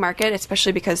such a big market,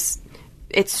 especially because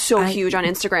it's so huge on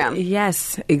Instagram.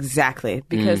 Yes, exactly.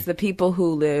 Because the people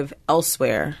who live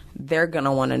elsewhere, they're going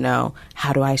to want to know,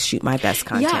 how do I shoot my best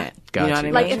content? Yeah. Gotcha. You know what I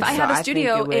mean? Like if I had a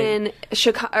studio in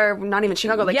Chicago, or not even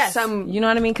Chicago, like you know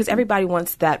what I mean? Because everybody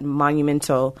wants that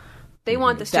monumental They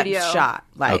want the studio that's shot.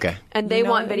 Like, Okay. and they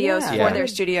want videos yeah. for their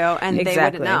studio, and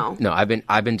Exactly. they wouldn't know. No,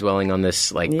 I've been dwelling on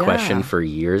this Yeah. question for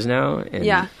years now, and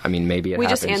Yeah. I mean maybe We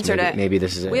happens. just answered maybe, it. Maybe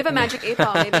this is it. We have a magic 8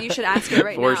 ball. Maybe you should ask it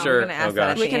right For now. sure. We're gonna ask Oh, that at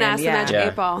gosh. the We can end, ask the yeah. magic Yeah.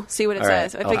 8 ball. See what it All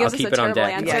right. says. If I'll it gives keep us a it on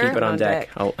terrible deck. answer, Keep it on deck.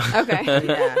 okay.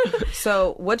 Yeah.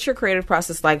 So, what's your creative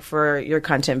process like for your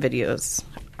content videos?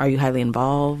 Are you highly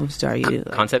involved? Are you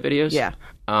Concept videos? Yeah.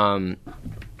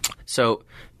 So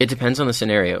it depends on the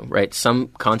scenario, right? Some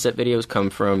concept videos come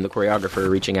from the choreographer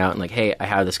reaching out and like, hey, I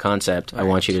have this concept. I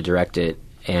want you to direct it.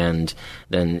 And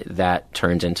then that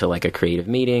turns into like a creative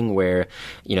meeting where,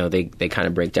 you know, they kind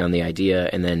of break down the idea,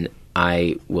 and then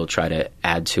I will try to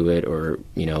add to it or,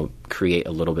 you know, create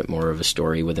a little bit more of a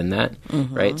story within that,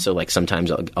 right? So like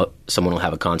sometimes someone will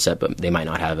have a concept, but they might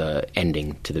not have a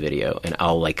ending to the video, and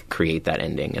I'll like create that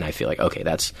ending, and I feel like, okay,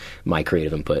 that's my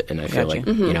creative input, and I feel like,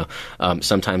 you know,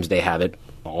 sometimes they have it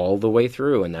all the way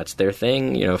through, and that's their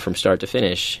thing, you know, from start to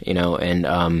finish, you know,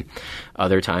 and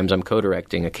other times I'm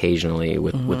co-directing occasionally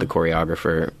with the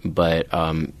choreographer, but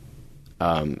I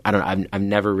don't know, I'm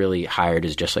never really hired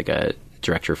as just like a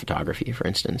director of photography, for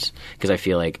instance, because I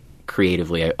feel like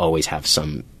creatively I always have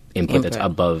some input that's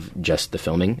above just the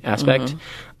filming aspect.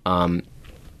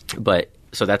 But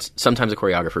so that's sometimes a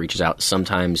choreographer reaches out.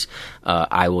 Sometimes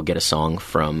I will get a song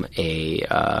from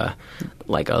a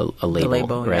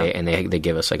label, right? Yeah. And they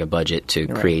give us like a budget to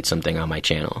create something on my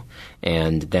channel,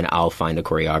 and then I'll find a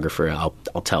choreographer.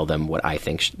 I'll tell them what I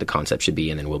think the concept should be,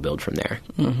 and then we'll build from there,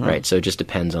 right? So it just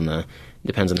depends on the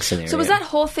scenario. So was that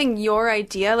whole thing your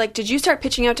idea? Like, did you start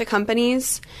pitching out to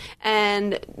companies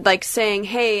and like saying,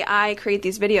 "Hey, I create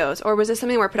these videos," or was this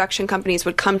something where production companies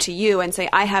would come to you and say,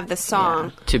 "I have this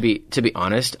song"? To be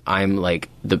honest, I'm like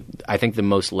I think the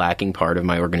most lacking part of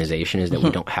my organization is that we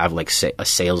don't have like a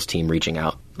sales team reaching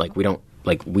out. Like we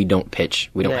don't pitch.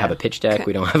 We don't have a pitch deck. Okay.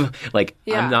 We don't have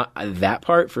I'm not that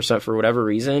part for whatever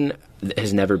reason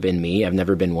has never been me. I've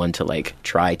never been one to like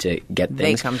try to get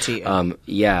things. They come to you.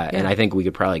 Yeah, and I think we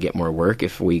could probably get more work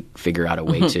if we figure out a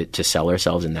way to sell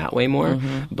ourselves in that way more.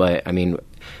 But I mean,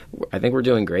 I think we're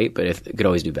doing great, but it could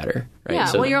always do better, right? Yeah,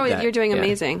 So you're doing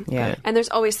amazing. Yeah. And there's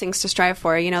always things to strive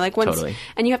for, you know, like once, Totally.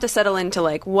 and you have to settle into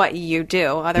like what you do.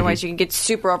 Otherwise you can get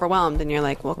super overwhelmed and you're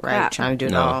like, well, crap. Right, trying to do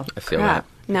it No, all. I feel crap.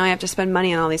 that. Now I have to spend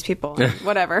money on all these people.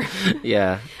 Whatever.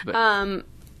 Yeah. But,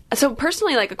 So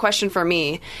personally, like a question for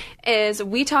me is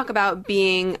we talk about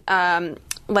being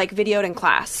like videoed in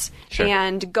class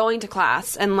and going to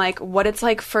class and like what it's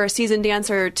like for a seasoned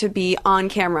dancer to be on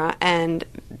camera and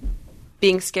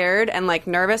being scared and like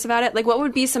nervous about it. Like what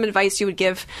would be some advice you would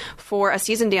give for a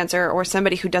seasoned dancer or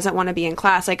somebody who doesn't want to be in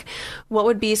class? Like what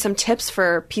would be some tips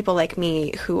for people like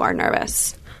me who are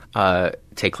nervous?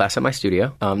 take class at my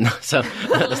studio. So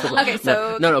Okay,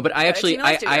 so no, but I actually, Latino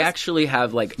I studios. actually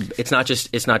have like, it's not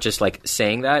just like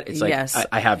saying that. It's like Yes.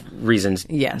 I have reasons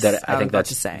Yes, that I I was think about that's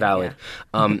to say, valid.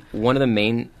 One of the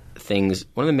main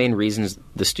reasons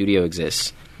the studio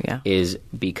exists Yeah. is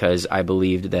because I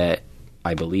believe that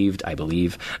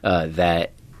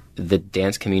the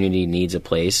dance community needs a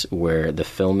place where the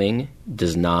filming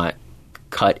does not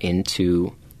cut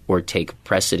into or take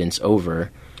precedence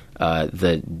over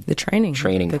the training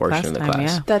portion class of the time,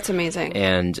 class. yeah. That's amazing.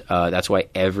 And that's why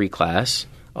every class,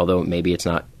 although maybe it's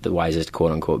not the wisest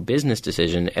quote-unquote business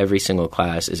decision, every single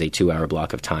class is a 2-hour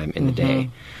block of time in the day.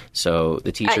 So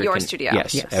the teacher At your can, studio?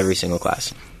 Yes, every single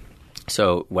class.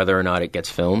 So whether or not it gets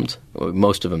filmed,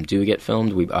 most of them do get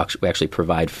filmed. We actually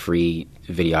provide free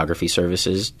videography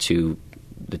services to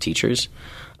the teachers.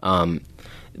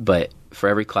 But for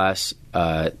every class,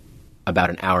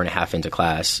 about an hour and a half into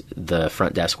class, the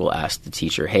front desk will ask the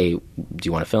teacher, "Hey, do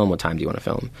you want to film? What time do you want to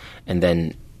film?" And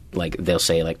then, like, they'll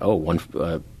say, like, "Oh,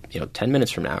 10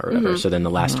 minutes from now or whatever." So then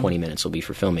the last 20 minutes will be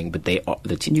for filming. But the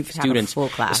You've had a students, full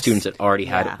class. the students that already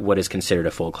had Yeah. what is considered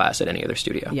a full class at any other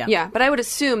studio. Yeah. Yeah, but I would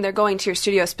assume they're going to your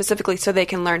studio specifically so they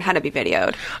can learn how to be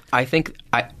videoed. I think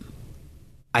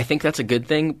that's a good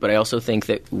thing, but I also think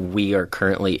that we are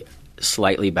currently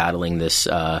slightly battling this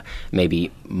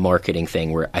maybe marketing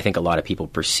thing where I think a lot of people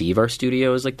perceive our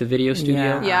studio as like the video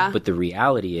studio. Yeah. But the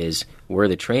reality is we're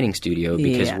the training studio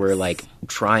because Yes. we're like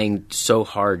trying so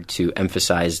hard to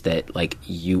emphasize that like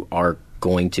you are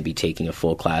going to be taking a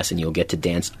full class and you'll get to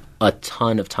dance a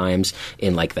ton of times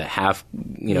in like the half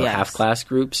class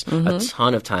groups. A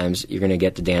ton of times you're going to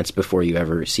get to dance before you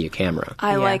ever see a camera.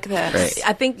 I like this. Right.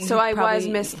 I think So you I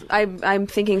probably- was I'm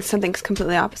thinking something's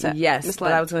completely opposite. Yes, Misled.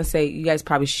 but I was going to say you guys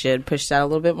probably should push that a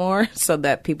little bit more so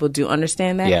that people do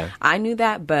understand that. Yeah. I knew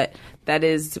that, but that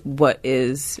is what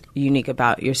is unique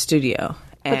about your studio.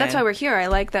 But that's why we're here. I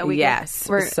like that we yes.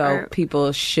 we're So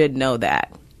people should know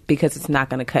that because it's not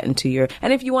going to cut into your.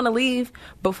 And if you want to leave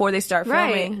before they start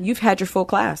filming, Right. you've had your full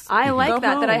class. I Go like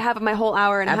that home. I have my whole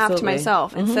hour and a half to Absolutely.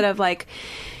 myself instead of like.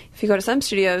 If you go to some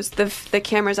studios, the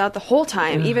camera's out the whole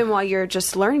time, even while you're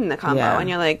just learning the combo, Yeah. and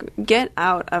you're like, "Get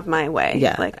out of my way!"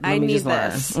 Yeah, like let I me need just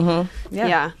learn. this.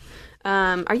 Yeah.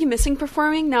 Are you missing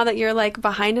performing now that you're like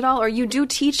behind it all, or you do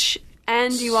teach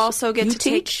and you also get to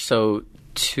teach? So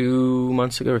 2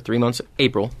 months ago or 3 months,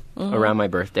 April, around my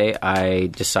birthday, I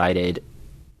decided.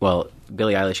 Well,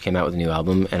 Billie Eilish came out with a new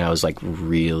album, and I was like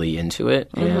really into it.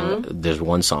 And there's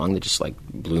one song that just like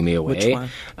blew me away. Which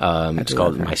one? It's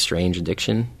called "My Strange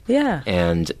Addiction." Yeah.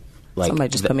 And like Somebody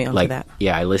just put me onto like, that.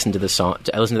 Yeah, I listened to the song.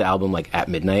 I listened to the album like at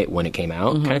midnight when it came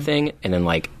out, kind of thing. And then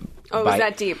like, Oh, was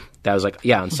that deep? That was like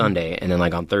on Sunday, and then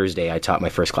like on Thursday, I taught my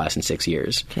first class in 6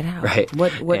 years. Get out. Right?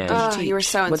 What And- did you teach? You were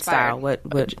so What style? inspired.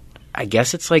 What? I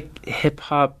guess it's like hip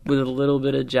hop with a little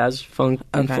bit of jazz funk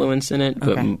influence in it,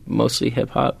 but mostly hip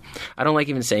hop. I don't like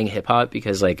even saying hip hop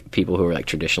because like people who are like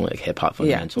traditionally like hip hop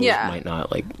fundamentals Yeah. might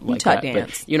not like taught that.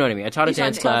 dance. But you know what I mean? I taught a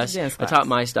dance class. I taught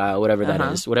my style, whatever that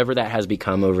is, whatever that has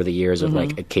become over the years of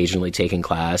like occasionally taking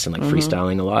class and like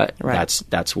freestyling a lot. Right.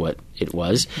 That's what it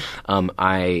was.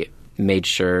 I made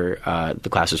sure the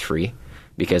class was free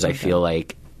because I feel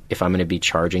like if I'm going to be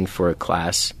charging for a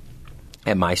class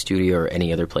at my studio or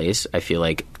any other place, I feel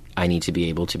like I need to be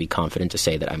able to be confident to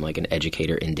say that I'm like an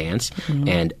educator in dance.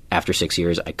 And after 6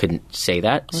 years, I couldn't say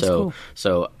that. cool.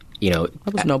 So you know,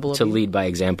 was noble of to you. lead by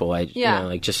example. You Yeah. know,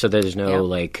 like just so there's no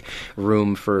like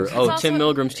room for Tim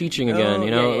Milgram's teaching again. You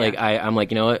know, like I'm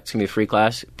like, you know what, it's gonna be a free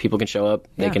class. People can show up.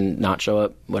 They can not show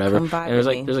up. Whatever. Come vibe And there's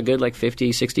with like me. there's a good like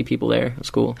 50, 60 people there.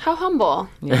 It's cool. How humble.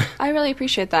 I really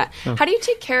appreciate that. How do you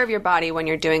take care of your body when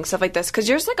you're doing stuff like this? Because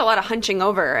there's like a lot of hunching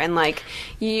over and like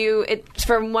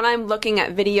from when I'm looking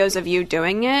at videos of you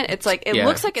doing it, it's like, it Yeah,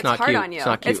 looks like it's not hard cute. on you. It's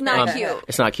not cute. It's not cute.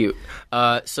 It's not cute.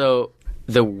 So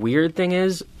the weird thing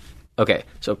is, okay,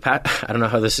 so Pat, I don't know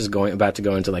how this is about to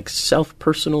go into like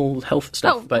personal health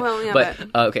stuff, Oh, well, yeah,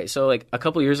 but okay, so like a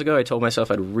couple years ago, I told myself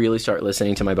I'd really start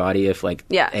listening to my body if like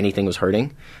anything was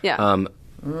hurting. Yeah.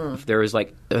 There was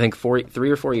like, I think 3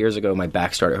 or 4 years ago, my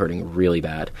back started hurting really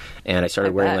bad, and I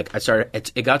started wearing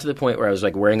it got to the point where I was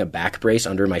like wearing a back brace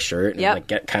under my shirt and like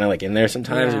get kind of like in there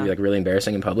sometimes. It'd be like really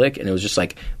embarrassing in public, and it was just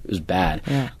like, it was bad.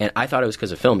 And I thought it was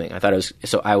because of filming. I thought it was,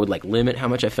 so I would like limit how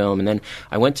much I film, and then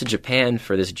I went to Japan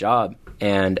for this job,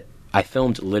 and I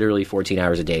filmed literally 14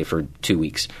 hours a day for 2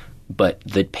 weeks, but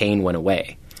the pain went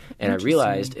away. And I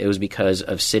realized it was because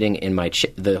of sitting in my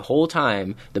the whole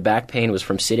time. The back pain was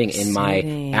from sitting in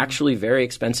my actually very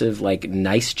expensive, like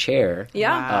nice chair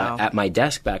at my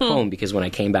desk back home. Because when I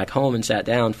came back home and sat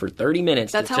down for 30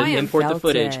 minutes to import the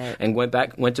footage and went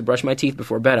to brush my teeth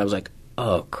before bed, I was like,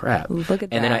 oh crap. Look at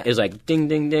and then it was like ding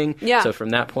ding ding. Yeah. So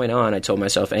from that point on, I told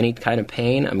myself any kind of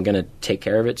pain, I'm gonna take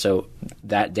care of it. So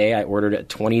that day I ordered a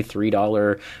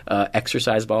 $23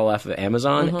 exercise ball off of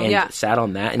Amazon and sat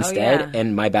on that instead,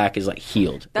 and my back is like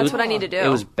healed. That's what I need to do. It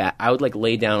was bad. I would like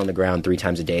lay down on the ground 3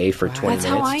 times a day for 20 That's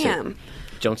minutes. how I am.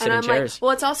 Don't sit And in I'm chairs. like,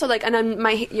 well, it's also like, and then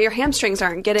your hamstrings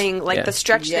aren't getting like the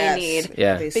stretch they need.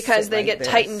 Yeah. Because they get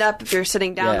tightened up if you're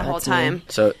sitting down the whole time.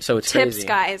 So it's Tips, crazy.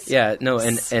 guys. Yeah, no,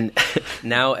 and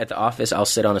now at the office I'll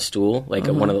sit on a stool, like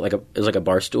one of the, it was like a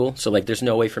bar stool. So like there's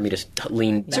no way for me to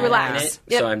lean to relax. in it.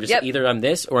 Yep. So I'm just either I'm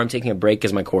this or I'm taking a break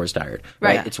because my core is tired.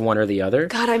 Right. It's one or the other.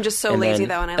 God, I'm just so And lazy then-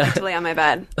 though, and I like to lay on my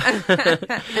bed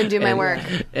and do my work.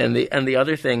 And the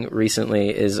other thing recently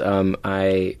is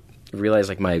I realized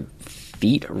like my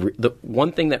feet. The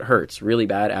one thing that hurts really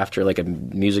bad after like a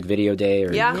music video day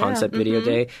or concept video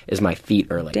day is my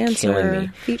feet are like killing me.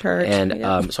 Feet hurt.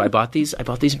 And so I bought these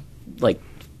like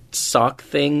sock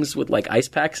things with like ice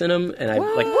packs in them, and I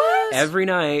like every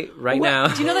night now.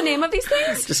 Do you know the name of these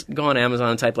things? Just go on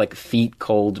Amazon and type like feet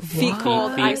cold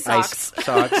ice socks.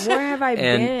 Where have I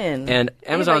been? And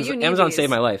Amazon saved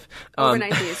my life.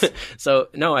 Overnight these. So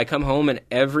no, I come home and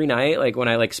every night, like when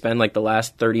I like spend like the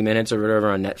last 30 minutes or whatever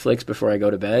on Netflix before I go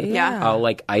to bed, I'll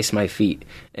like ice my feet,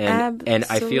 and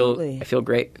I feel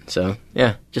great. So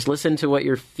yeah, just listen to what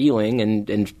you're feeling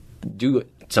and do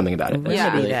something about it. Yeah.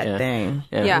 Remedy that thing.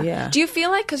 Yeah. Do you feel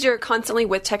like, because you're constantly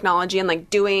with technology and like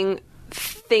doing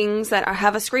things that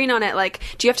have a screen on it, like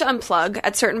do you have to unplug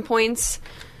at certain points?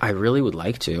 I really would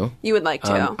like to. You would like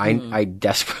to. I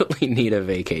desperately need a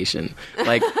vacation.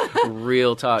 Like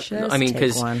real talk. I mean,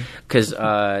 take one. because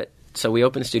So we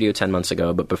opened the studio 10 months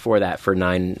ago, but before that, for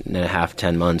 9.5,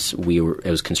 10 months, it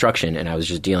was construction, and I was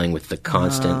just dealing with the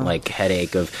constant like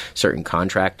headache of certain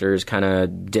contractors kind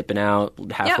of dipping out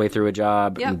halfway through a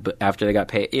job after they got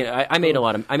paid. I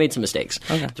made some mistakes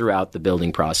throughout the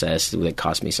building process that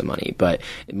cost me some money, but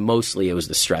mostly it was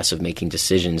the stress of making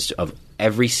decisions of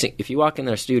if you walk in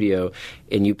their studio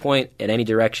and you point in any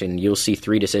direction, you'll see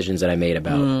 3 decisions that I made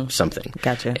about something.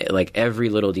 Gotcha. Like every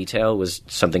little detail was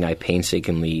something I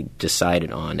painstakingly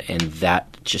decided on, and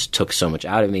that just took so much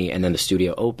out of me. And then the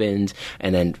studio opened,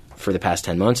 and then for the past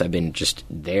 10 months, I've been just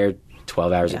there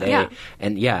 12 hours a day. Yeah.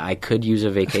 And I could use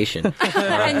a vacation. And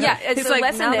it's He's the like,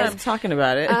 lesson now that is I'm talking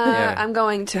about it. I'm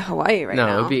going to Hawaii right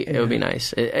now. It would be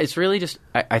nice. It's really just,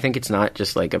 I think it's not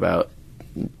just like about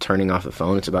turning off the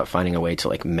phone. It's about finding a way to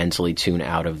like mentally tune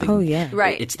out of the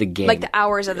Right. It's the game, like the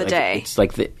hours of the day. It's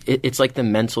like the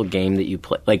mental game that you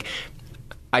play. Like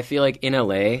I feel like in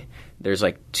LA there's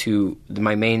like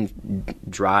my main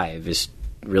drive is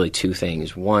really 2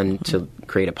 things. 1, to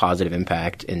create a positive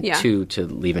impact, and 2, to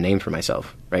leave a name for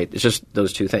myself. Right? It's just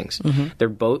those 2 things. They're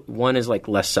both, one is like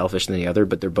less selfish than the other,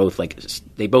 but they're both like,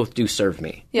 they both do serve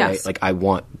me. Yes. Right? Like I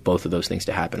want both of those things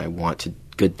to happen. I want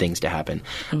good things to happen.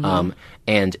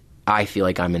 And I feel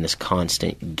like I'm in this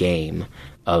constant game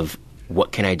of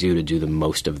what can I do to do the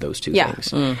most of those 2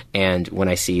 things. And when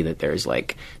I see that there's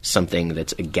like something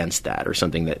that's against that, or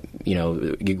something that,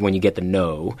 when you get the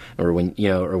no, or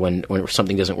when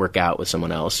something doesn't work out with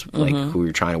someone else, like who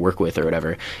you're trying to work with or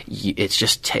whatever,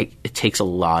 it takes a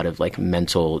lot of like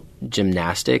mental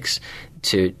gymnastics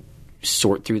to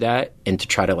sort through that and to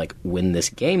try to like win this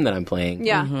game that I'm playing.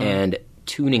 And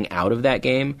tuning out of that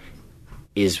game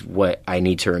is what I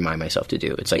need to remind myself to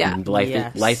do. It's like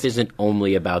life isn't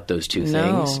only about those 2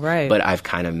 things, right. but I've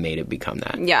kind of made it become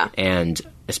that. Yeah. And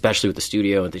especially with the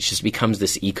studio, it just becomes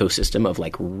this ecosystem of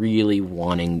like really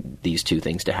wanting these 2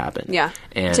 things to happen. Yeah.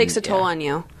 And it takes a toll on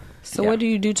you. So what do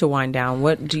you do to wind down?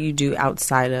 What do you do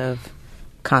outside of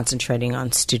concentrating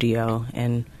on studio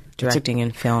and directing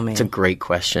and filming? It's a great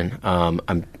question.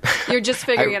 You're just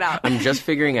figuring it out. I'm just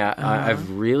figuring out.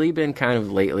 I've really been kind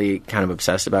of lately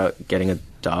obsessed about getting a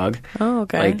dog. Oh,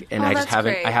 okay. And I just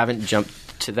haven't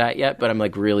jumped to that yet, but I'm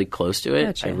like really close to it.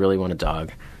 Gotcha. I really want a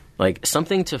dog. Like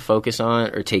something to focus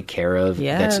on or take care of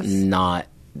that's not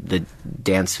the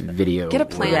dance video. Get a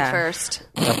plant Yeah. first.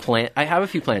 A plant. I have a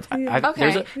few plants.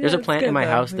 Okay. There's a plant good in my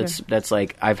though. house that's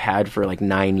like I've had for like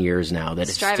 9 years now that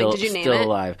is Striving. still Did you name still it?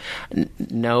 alive.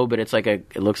 No, but it's like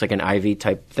it looks like an ivy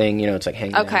type thing. It's like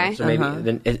hanging. Okay. Out. So maybe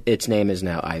then its name is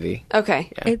now Ivy.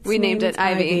 Okay. Its We named name it is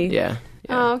Ivy. Yeah.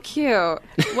 Oh, cute.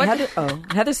 What?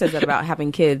 Heather says that about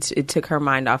having kids. It took her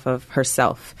mind off of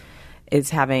herself.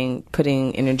 It's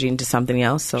putting energy into something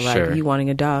else. So like Sure. you wanting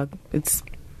a dog, it's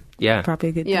Yeah. probably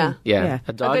a good Yeah. thing. Yeah.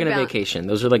 A dog good and a balance. vacation.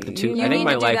 Those are like the 2. You I think need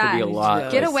my to do life that. would be a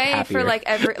lot. Get away happier. for like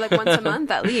once a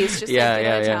month at least. Just get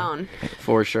away to town.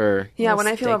 For sure. Yeah, when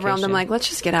I feel overwhelmed, I'm Staycation. like, let's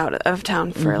just get out of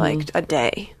town for like a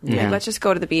day. Yeah. Like, let's just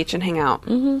go to the beach and hang out.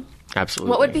 Absolutely.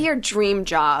 What would be your dream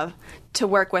job to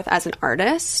work with as an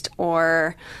artist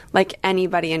or like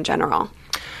anybody in general?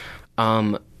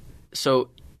 So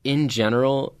in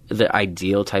general, the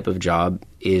ideal type of job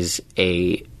is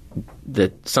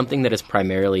something that is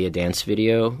primarily a dance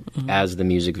video as the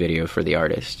music video for the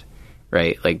artist,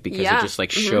 right? Like because it just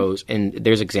like shows, and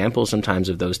there's examples sometimes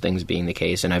of those things being the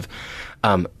case. And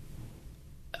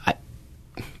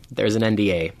there's an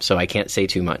NDA, so I can't say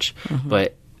too much,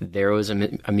 but there was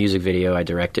a music video I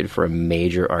directed for a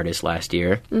major artist last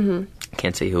year.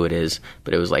 Can't say who it is,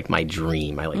 but it was like my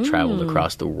dream. I like traveled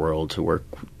across the world to work,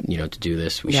 to do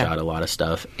this. We shot a lot of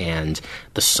stuff, and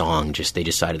the song they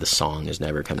decided the song is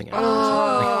never coming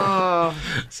out.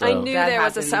 I knew That there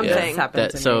was a happened. something. Yeah.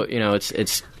 Happened to So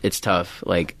me. it's tough.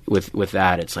 Like with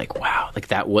that, it's like wow, like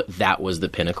that was the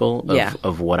pinnacle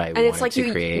of what I And wanted it's like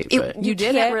to create. you But did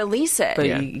can't it, release it. but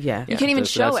yeah. you can't even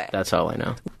So show that's, it. That's all I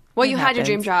know. Well, you had your happens.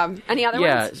 dream job. Any other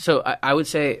Yeah, ones? so I would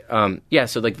say,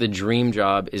 so like the dream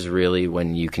job is really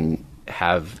when you can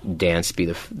have dance be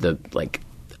the like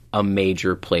a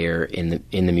major player in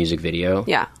the music video.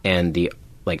 Yeah. And the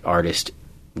like artist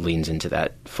leans into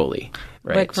that fully,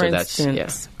 right? Like for so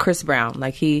instance, Chris Brown,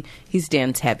 like he's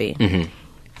dance heavy.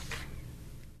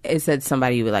 Is that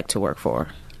somebody you would like to work for?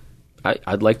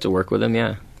 I'd like to work with him.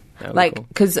 Yeah. That would be Like cool.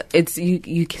 because it's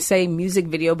you say music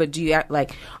video, but do you act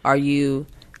like are you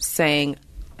saying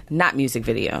not music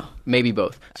video? Maybe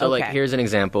both. So, like, Okay. here's an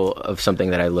example of something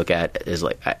that I look at is,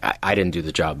 like, I didn't do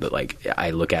the job, but, like,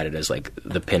 I look at it as, like,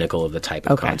 the pinnacle of the type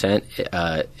of Okay. content.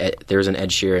 There's an Ed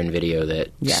Sheeran video that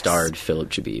Yes. starred Philip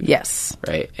Chabib. Yes.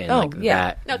 Right? And, Oh, like,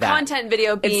 yeah. No, that content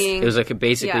video being it was like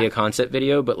basically Yeah. a concept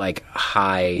video, but like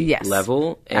high Yes.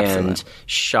 level and Absolutely.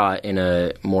 shot in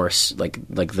a more like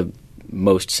the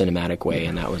most cinematic way,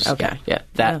 and that was Okay.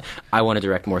 that I want to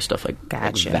direct more stuff like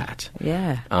Gotcha. that.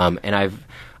 Yeah. And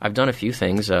I've done a few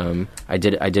things. I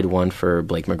did one for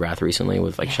Blake McGrath recently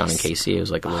with like Sean and Casey. It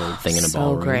was like a little thing in a So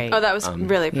ballroom. great. Oh, that was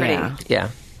really pretty. yeah. Yeah.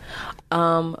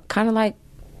 Kind of like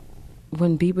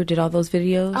when Bieber did all those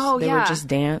videos. Oh, they were yeah. just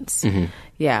dance. Mm-hmm.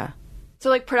 Yeah. So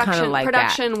like production like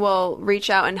production will reach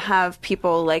out and have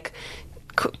people like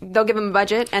they'll give them a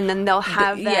budget and then they'll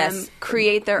have them yes.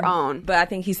 create their own. But I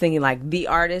think he's thinking like the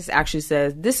artist actually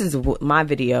says, "This is my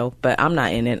video, but I'm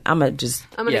not in it. I'm gonna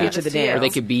gonna feature give the this to you." dance." Or they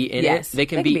could be in Yes. it. They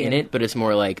can be in it, but it's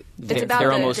more like they're about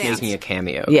the almost dance. making a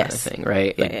cameo Yes. kind of thing,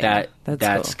 right? Yeah, Like yeah.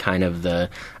 that's Cool. kind of the.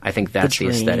 I think that's the dream.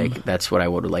 aesthetic. That's what I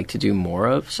would like to do more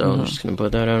of. So I'm just gonna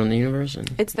put that out in the universe.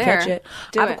 And It's there. Catch it.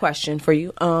 Do I have it. a question for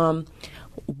you.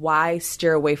 Why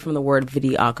steer away from the word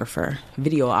videographer?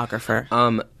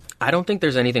 I don't think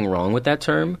there's anything wrong with that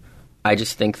term. I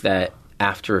just think that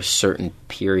after a certain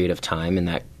period of time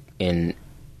in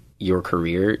your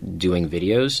career doing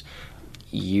videos,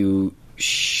 you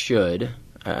should.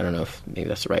 I don't know if maybe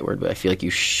that's the right word, but I feel like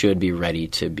you should be ready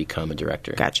to become a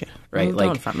director. Gotcha. Right? Moved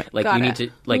on from it. Like Got you it. need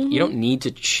to you don't need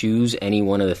to choose any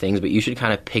one of the things, but you should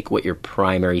kind of pick what your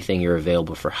primary thing you're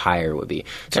available for hire would be.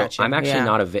 So Gotcha. I'm actually Yeah.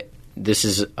 not this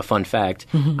is a fun fact.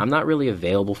 I'm not really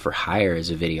available for hire as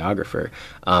a videographer.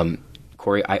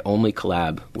 I only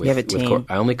collab with, You have a team.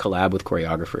 I only collab with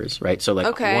choreographers, right? So like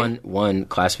Okay. one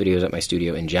class videos at my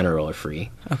studio in general are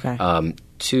free. Okay.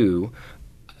 Two,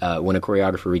 when a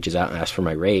choreographer reaches out and asks for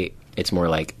my rate, it's more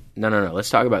like no, let's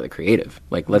talk about the creative.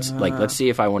 Like let's see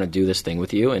if I want to do this thing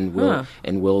with you, and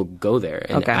we'll go there.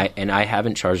 And Okay. I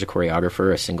haven't charged a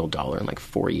choreographer a single dollar in like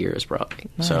 4 years probably.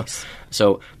 Nice.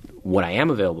 So what I am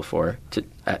available for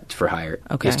hire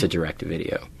Okay. is to direct a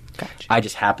video. Gotcha. I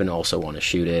just happen to also want to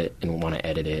shoot it and want to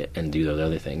edit it and do those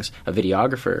other things. A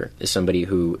videographer is somebody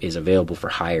who is available for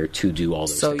hire to do all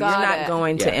those So things. you're Got not it.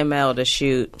 going to Yeah. ML to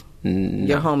shoot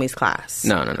your homie's class.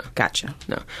 No. Gotcha.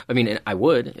 No, I mean I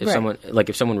would if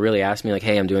Right. someone really asked me like,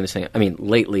 "Hey, I'm doing this thing." I mean,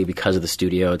 lately because of the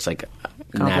studio, it's like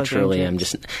naturally I'm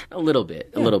just a little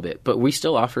bit, but we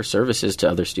still offer services to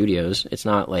other studios. It's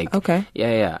not like Okay.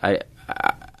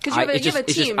 Because you have a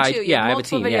team too. You have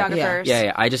multiple videographers.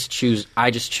 Yeah. I just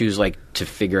choose like to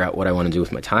figure out what I want to do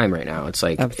with my time right now. It's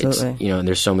like Absolutely. and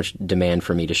there's so much demand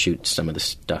for me to shoot some of the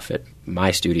stuff at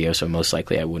my studio, so most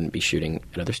likely I wouldn't be shooting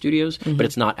at other studios. Mm-hmm. But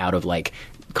it's not out of like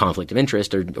conflict of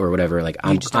interest or whatever. Like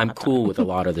I'm cool with a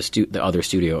lot of the other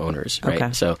studio owners, right?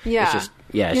 Okay. So Yeah. it's just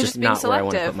You're it's just just being not where I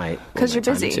want to put selective, my 'cause you're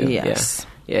time busy. into. Yes.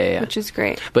 Yeah. Which is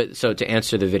great. But so to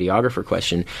answer the videographer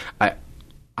question,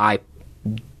 I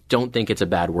don't think it's a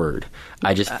bad word.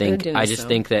 I just think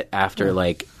that after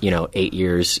 8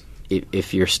 years,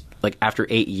 if you're like after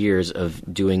 8 years of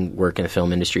doing work in the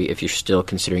film industry, if you're still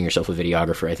considering yourself a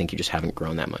videographer, I think you just haven't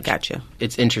grown that much. Gotcha.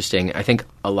 It's interesting. I think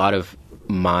a lot of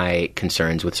my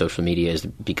concerns with social media is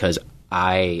because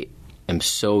I am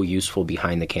so useful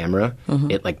behind the camera.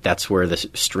 That's where the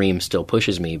stream still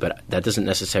pushes me, but that doesn't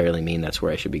necessarily mean that's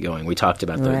where I should be going. We talked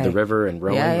about the Right. river and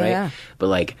rowing, Yeah, right? yeah. But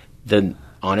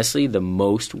honestly, the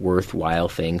most worthwhile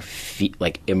thing,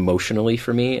 emotionally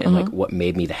for me, and what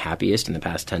made me the happiest in the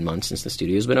past 10 months since the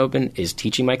studio's been open, is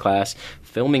teaching my class,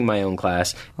 filming my own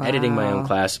class, editing my own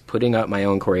class, putting up my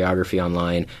own choreography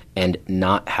online, and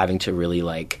not having to really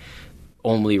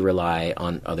only rely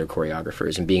on other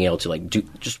choreographers and being able to do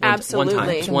just one Absolutely. time,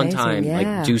 That's one amazing, time,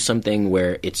 yeah. do something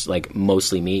where it's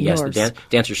mostly me. Yes, the Yours.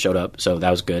 dancers showed up, so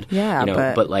that was good. Yeah,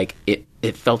 but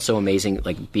it felt so amazing,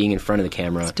 being in front of the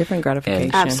camera. It's different gratification.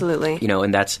 Absolutely.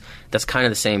 And that's kind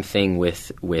of the same thing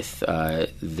with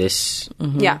this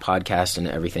Yeah. podcast and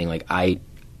everything.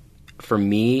 For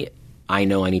me, I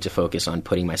know I need to focus on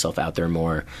putting myself out there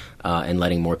more and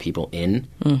letting more people in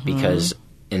because.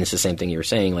 And it's the same thing you were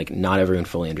saying. Not everyone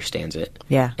fully understands it.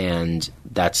 Yeah. And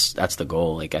that's the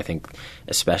goal. I think,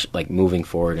 especially moving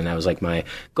forward, and that was my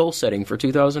goal setting for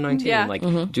 2019. Yeah.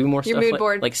 Do more Your stuff. mood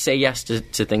board. Say yes to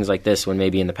things like this when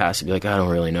maybe in the past it'd be I don't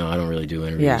really know. I don't really do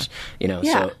interviews. Yeah.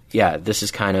 So yeah, this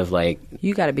is kind of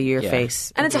you got to be your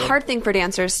face. And it's a hard thing for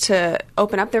dancers to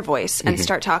open up their voice and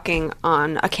start talking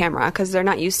on a camera because they're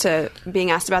not used to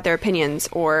being asked about their opinions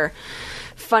or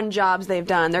fun jobs they've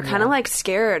done. They're kind of like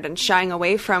scared and shying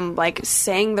away from like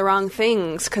saying the wrong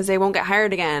things because they won't get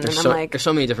hired again. There's and I'm like, there's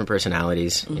so many different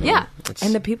personalities. you know. Yeah.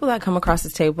 And the people that come across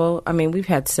this table, I mean, we've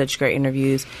had such great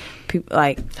interviews. People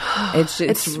like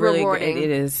it's really rewarding. It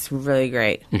is really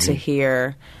great to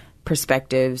hear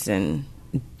perspectives and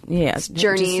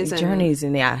journeys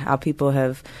and how people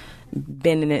have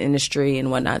been in the industry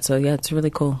and whatnot. So yeah, it's really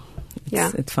cool.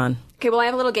 It's fun. Okay, well, I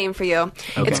have a little game for you.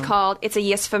 It's called It's a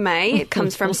Yes for Me. It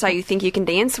comes from So You Think You Can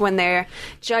Dance, when their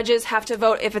judges have to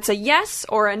vote if it's a yes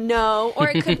or a no, or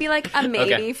it could be like a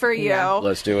maybe for you.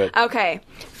 Let's do it. Okay,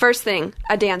 first thing,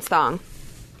 a dance thong.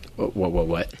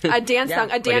 What? A dance thong,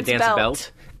 a dance, Like a dance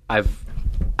belt?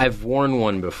 I've worn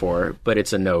one before, but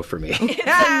it's a no for me. It's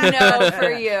a no for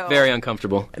you. Very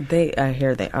uncomfortable.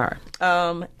 Here they are.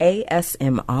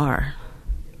 ASMR.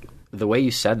 The way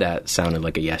you said that sounded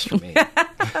like a yes for me.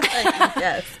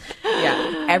 Yes.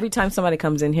 Yeah. Every time somebody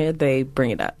comes in here, they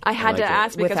bring it up. I had to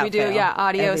ask because Without we do, fail.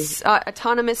 audio,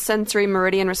 autonomous sensory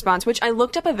meridian response, which I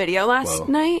looked up a video last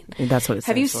night. That's what it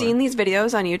Have you stands for. seen these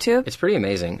videos on YouTube? It's pretty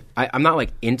amazing. I'm not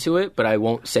like into it, but I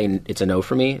won't say it's a no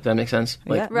for me. If that makes sense.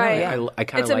 Like, Yeah. Right. Yeah. I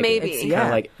kind of It's a like maybe. It. It's- Kinda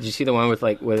like, did you see the one with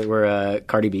like where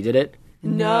Cardi B did it?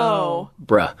 No.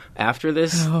 Bruh, after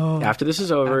this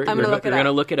is over, I'm gonna look it you're gonna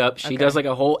up. look it up. She does like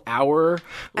a whole hour.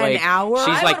 Like, hour? She's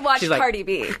I like, would watch she's like, Cardi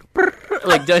B.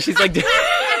 she's like.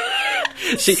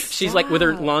 She's like with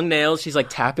her long nails. She's like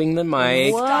tapping the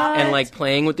mic and like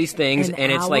playing with these things, An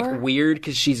and it's like hour? weird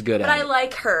because she's good But at I it.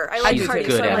 like her. I like She's Cardi,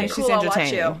 good so I'm at like, it. cool, She's I'll watch you.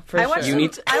 entertaining, for I watched sure. some, You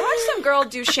need to- I watched some girl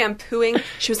do shampooing.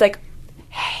 She was like,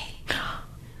 "Hey,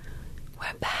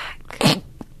 we're back," and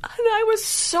I was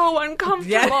so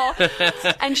uncomfortable.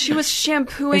 And she was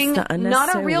shampooing It's the not a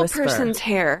unnecessary real whisper. person's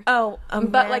hair. Oh,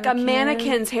 but like a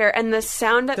mannequin's hair, and the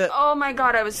sound. Oh my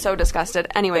god, I was so disgusted.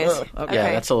 Anyways, okay.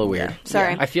 Yeah, that's a little weird.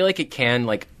 Sorry. I feel like it can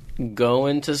like go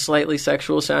into slightly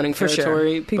sexual sounding For sure.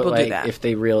 territory. People but, do like, that. if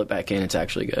they reel it back in, it's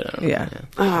actually good. I don't know. Yeah.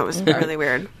 Oh, it was really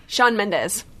weird. Shawn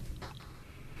Mendes.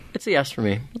 It's a yes for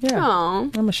me. Yeah.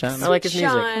 Oh, I'm a Sean. I like his music.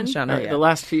 Sean. Sean, The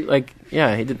last few, he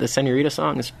did the Senorita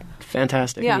song. Is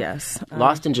fantastic. Yeah. Yes.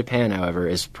 Lost in Japan, however,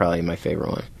 is probably my favorite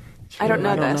one. I don't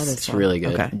know I don't know this. this. It's really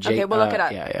good. Okay. Okay, we'll look it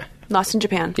up. Yeah. Lost in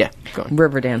Japan. Yeah, go on.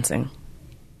 River dancing.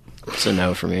 It's a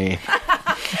no for me.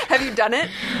 Have you done it?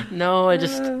 No,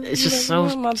 it's just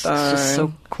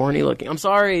so corny looking. I'm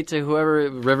sorry to whoever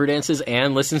river dances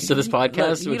and listens to this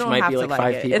podcast, you which don't might have be to like like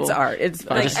 5 it. people. It's art. It's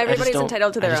fine. I Like just everybody's don't-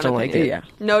 entitled to their I just own don't like opinion. it.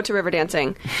 Yeah. No to river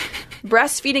dancing.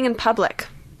 Breastfeeding in public.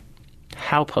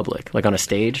 How public? Like on a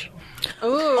stage? Ooh,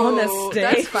 On the stage?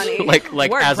 That's funny. Like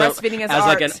Word, as breastfeeding as is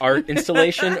like art. an art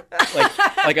installation,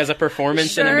 like as a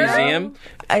performance in a Sure. museum.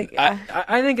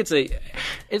 I think it's a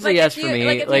Like yes if you, for me.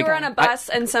 Like if you were on a bus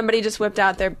and somebody just whipped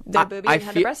out their boobie and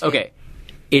had to breastfeed. okay.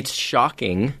 It's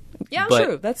shocking. Yeah, but,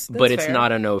 true. That's but it's fair.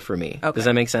 not a no for me. Okay. Does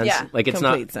that make sense? Yeah. Like it's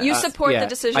Complete not. sense. You support the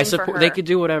decision I for support. her. They could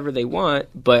do whatever they want,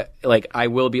 but like I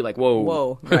will be like,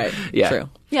 whoa, Right. Yeah. True.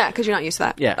 Yeah, because you're not used to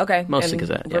that. Yeah. Okay. Mostly and because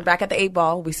that. We're Yeah. back at the 8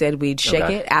 ball. We said we'd shake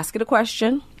Okay. it, ask it a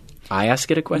question. I ask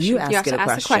it a question. You You have ask to it a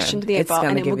ask a question to the 8 It's ball, gonna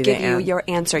and it will the give you an- your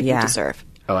answer you Yeah. deserve.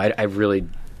 Oh, I really.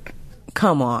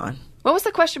 Come on. What was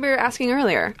the question we were asking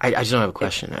earlier? I just don't have a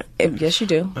question. Yes, you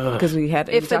do. Because we had.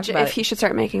 If we talked about if he should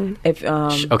start making. it. If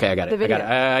Okay, I got it. The video.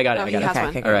 I got it. Oh, I got he it. has one.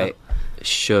 Okay. All right.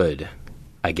 Should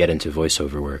I get into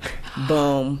voiceover work?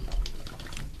 boom.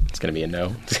 It's gonna be a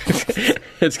no.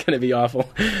 It's gonna be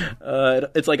awful.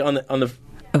 It's like on the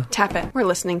Tap it. We're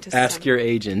listening to ask your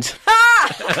agent.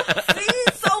 See,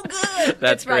 so good.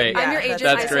 That's right. great. I'm your agent.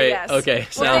 That's I say great. yes. Okay, Well,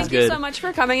 sounds thank good. you so much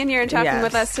for coming in here and talking Yes.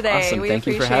 with us today. Awesome. We Thank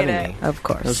you for appreciate having it. me. Of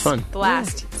course. It was fun.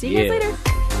 Blast. See you Yeah. guys later.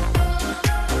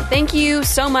 Thank you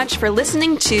so much for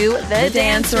listening to The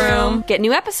Dance Room. Get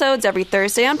new episodes every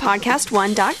Thursday on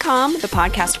podcast1.com, the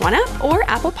Podcast One app, or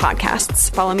Apple Podcasts.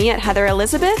 Follow me at Heather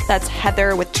Elizabeth. That's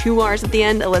Heather with 2 R's at the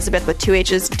end, Elizabeth with 2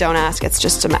 H's. Don't ask, it's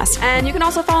just a mess. And you can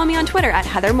also follow me on Twitter at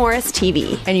Heather Morris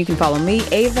TV. And you can follow me,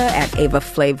 Ava, at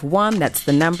AvaFlav1. That's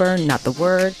the number, not the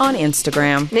word, on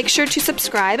Instagram. Make sure to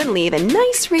subscribe and leave a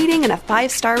nice rating and a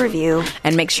 5-star review.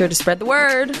 And make sure to spread the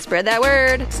word. Spread that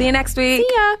word. See you next week.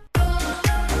 See ya.